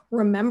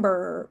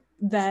remember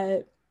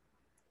that,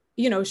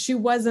 you know, she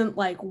wasn't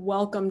like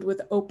welcomed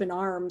with open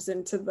arms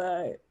into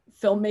the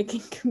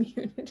filmmaking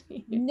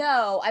community.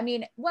 No, I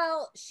mean,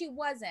 well, She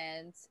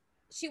wasn't.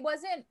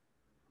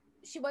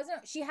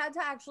 She had to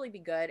actually be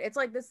good. It's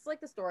like this is like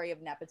the story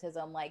of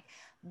nepotism. Like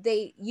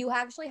you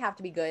actually have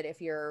to be good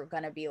if you're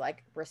gonna be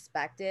like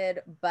respected.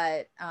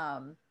 But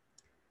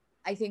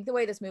I think the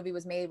way this movie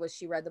was made was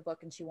she read the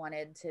book and she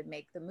wanted to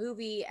make the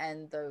movie,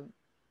 and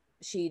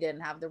she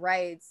didn't have the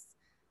rights,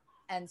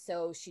 and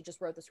so she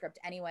just wrote the script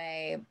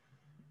anyway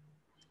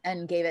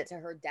and gave it to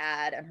her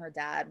dad, and her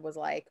dad was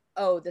like,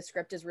 oh, the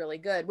script is really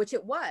good, which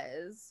it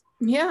was.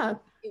 Yeah.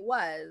 It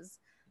was.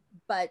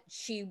 But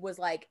she was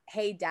like,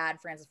 hey dad,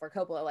 Francis Ford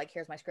Coppola, like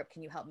here's my script,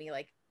 can you help me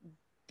like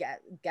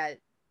get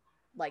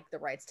like the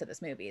rights to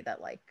this movie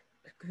that like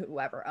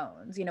whoever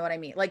owns, you know what I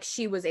mean? Like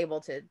she was able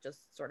to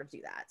just sort of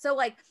do that. So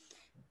like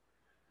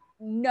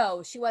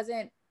no, she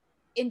wasn't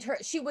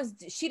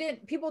she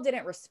didn't, people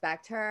didn't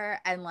respect her,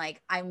 and like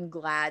I'm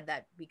glad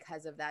that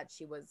because of that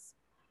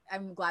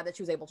I'm glad that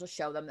she was able to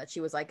show them that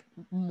she was like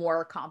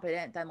more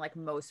competent than like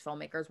most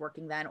filmmakers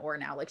working then or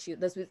now. Like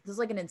this is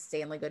like an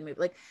insanely good movie.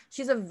 Like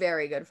she's a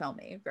very good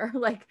filmmaker,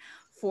 like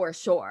for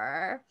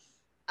sure.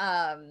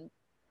 Um,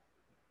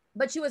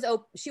 but she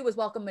was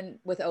welcome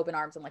with open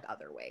arms in like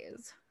other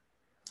ways.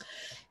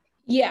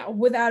 Yeah,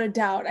 without a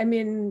doubt. I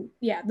mean,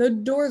 yeah, the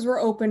doors were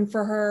open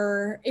for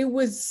her. It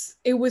was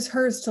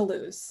hers to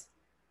lose.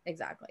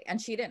 Exactly,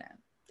 and she didn't.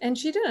 And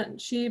she didn't.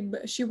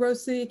 She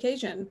rose to the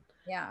occasion.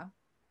 Yeah.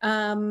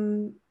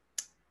 Um,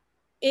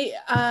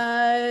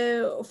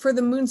 for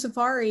the Moon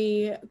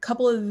Safari, a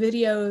couple of the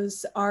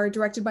videos are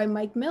directed by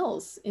Mike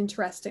Mills,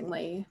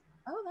 interestingly.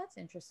 Oh,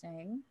 that's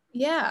interesting.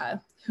 Yeah,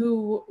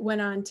 who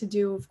went on to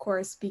do, of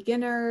course,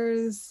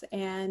 Beginners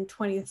and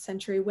 20th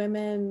Century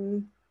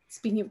Women.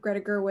 Speaking of Greta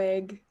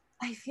Gerwig.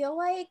 I feel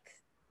like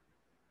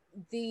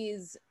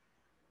these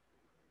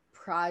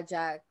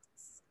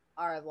projects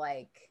are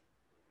like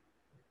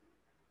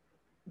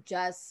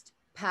just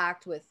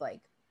packed with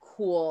like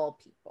cool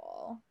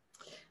people.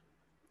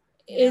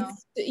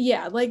 It's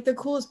yeah, like the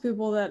coolest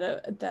people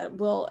that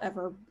will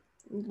ever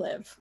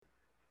live.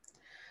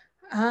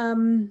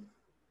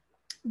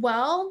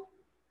 Well,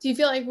 do you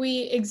feel like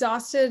we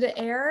exhausted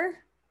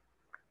air?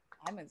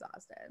 I'm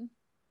exhausted.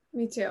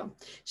 Me too.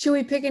 Should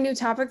we pick a new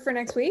topic for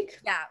next week?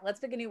 Yeah, let's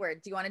pick a new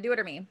word. Do you want to do it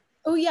or me?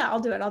 Oh yeah, I'll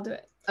do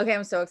it. Okay,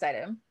 I'm so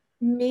excited.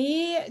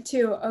 Me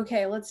too.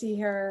 Okay, let's see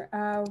here.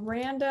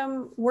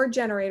 Random word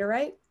generator,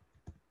 right?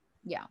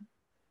 Yeah.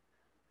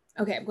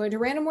 Okay, I'm going to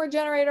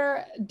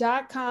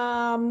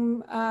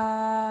randomwordgenerator.com.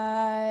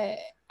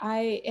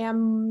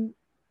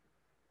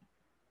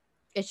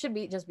 It should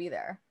just be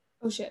there.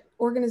 Oh shit.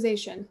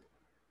 Organization.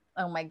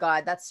 Oh my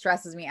God, that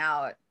stresses me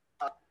out.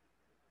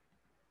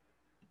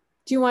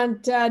 Do you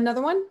want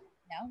another one?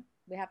 No,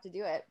 we have to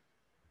do it.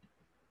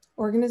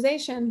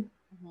 Organization.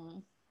 Mm-hmm.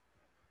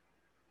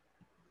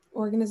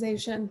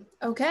 Organization.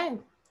 Okay.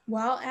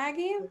 Well,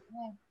 Aggie.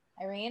 Okay.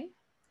 Irene.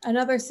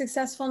 Another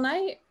successful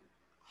night.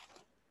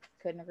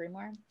 Couldn't agree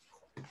more.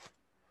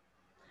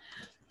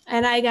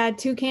 And I got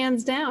 2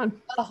 cans down.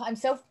 Oh, I'm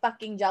so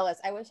fucking jealous.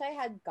 I wish I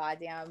had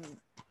goddamn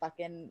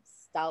fucking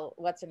Stella.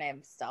 What's her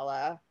name?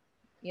 Stella.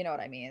 You know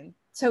what I mean?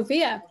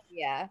 Sophia.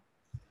 Yeah.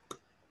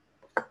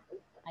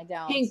 I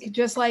don't. Pink,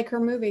 just like her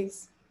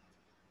movies.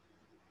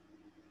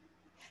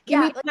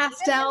 Give me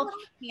pastel. Her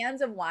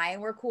cans of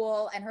wine were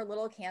cool, and her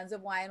little cans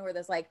of wine were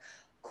this like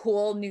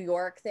cool New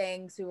York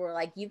things who were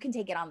like, you can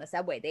take it on the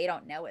subway. They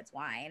don't know it's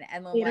wine.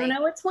 And then, they don't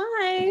know it's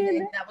wine.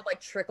 That would like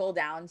trickle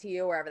down to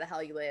you wherever the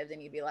hell you lived,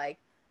 and you'd be like,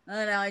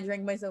 oh no, I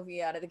drank my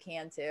Sophia out of the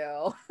can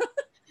too.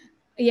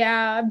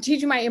 Yeah, I'm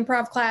teaching my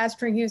improv class,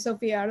 drinking a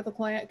Sophia out of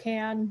the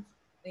can.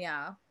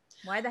 Yeah.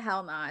 Why the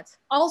hell not?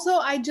 Also,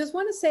 I just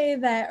want to say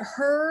that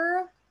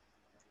her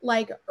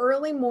like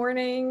early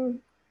morning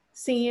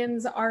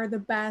scenes are the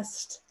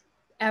best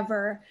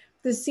ever.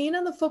 The scene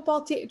on the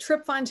football team,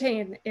 Trip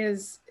Fontaine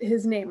is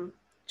his name,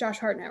 Josh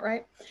Hartnett,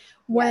 right?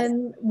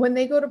 When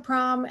they go to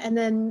prom and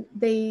then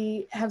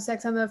they have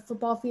sex on the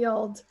football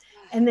field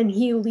and then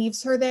he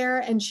leaves her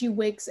there and she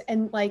wakes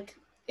and like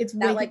it's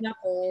that waking like up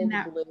cold in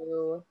that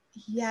blue.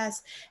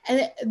 Yes.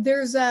 And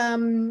there's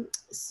in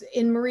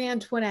Marie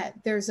Antoinette,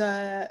 there's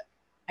a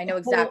I know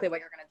exactly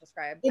what you're going to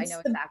describe. I know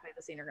exactly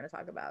the scene you're going to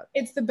talk about.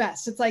 It's the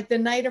best. It's like the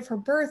night of her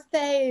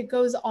birthday. It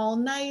goes all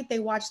night. They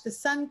watch the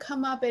sun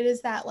come up. It is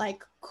that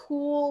like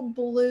cool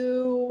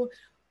blue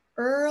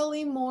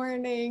early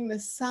morning. The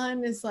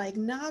sun is like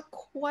not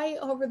quite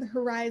over the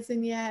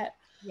horizon yet.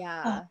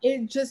 Yeah.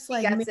 It just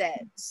like makes me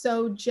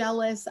so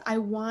jealous.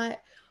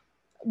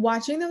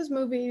 Watching those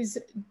movies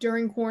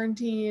during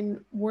quarantine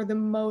were the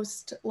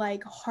most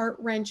like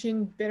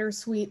heart-wrenching,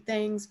 bittersweet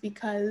things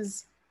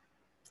because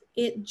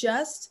it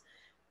just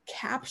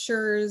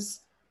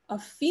captures a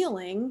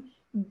feeling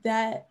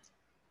that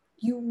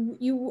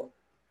you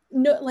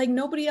know, like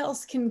nobody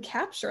else can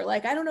capture.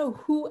 Like, I don't know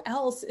who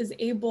else is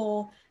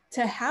able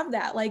to have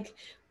that. Like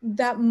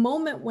that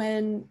moment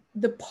when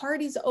the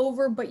party's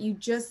over, but you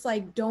just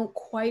like don't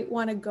quite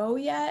want to go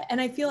yet. And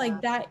I feel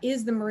like that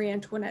is the Marie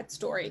Antoinette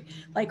story.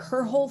 Like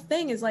her whole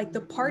thing is like the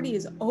party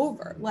is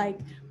over. Like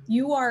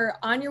you are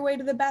on your way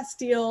to the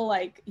Bastille,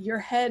 like your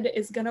head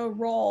is gonna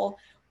roll,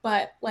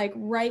 but like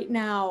right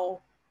now,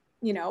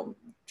 you know,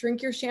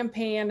 drink your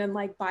champagne and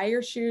like buy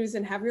your shoes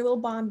and have your little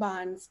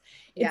bonbons.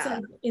 It's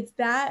like, it's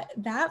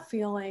that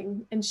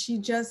feeling. And she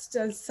just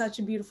does such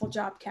a beautiful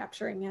job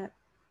capturing it.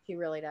 She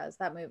really does.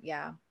 That movie.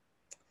 Yeah.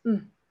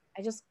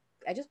 I just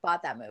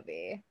bought that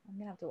movie. I'm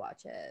gonna have to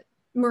watch it.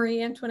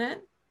 Marie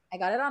Antoinette. I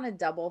got it on a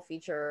double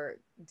feature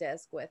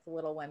disc with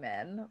Little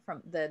Women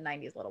from the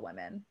 90s Little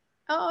Women.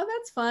 Oh,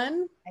 that's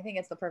fun. I think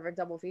it's the perfect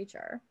double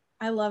feature.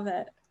 I love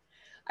it.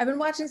 I've been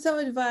watching some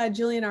of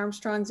Gillian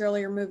Armstrong's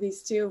earlier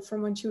movies too,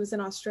 from when she was in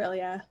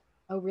Australia.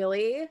 Oh,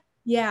 really?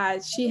 Yeah,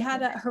 she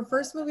had her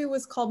first movie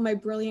was called My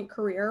Brilliant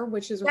Career,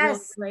 which is really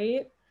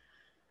great.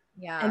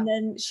 Yeah. And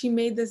then she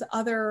made this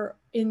other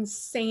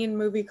insane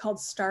movie called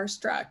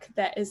Starstruck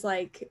that is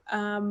like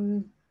a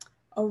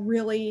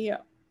really,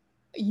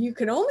 you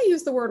can only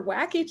use the word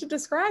wacky to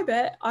describe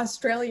it,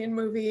 Australian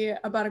movie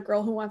about a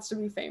girl who wants to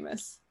be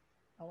famous.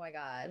 Oh my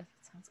God.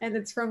 And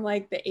it's from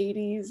like the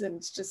 80s and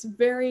it's just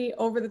very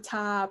over the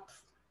top,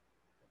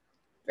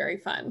 very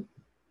fun.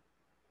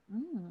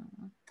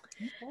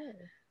 Okay.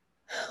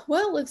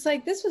 Well, looks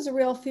like this was a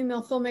real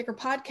female filmmaker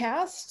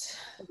podcast.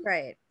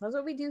 Right. That's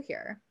what we do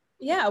here.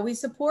 Yeah, we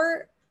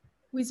support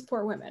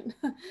women.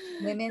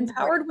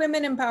 Empowered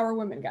women empower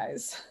women,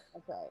 guys.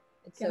 That's right.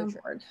 It's Get so on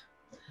true. board.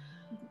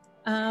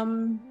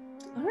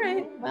 All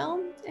right.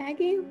 Well,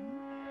 Aggie.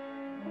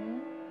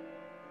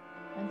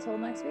 Until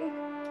next week.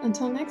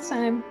 Until next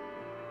time.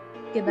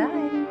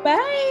 Goodbye.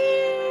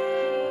 Bye.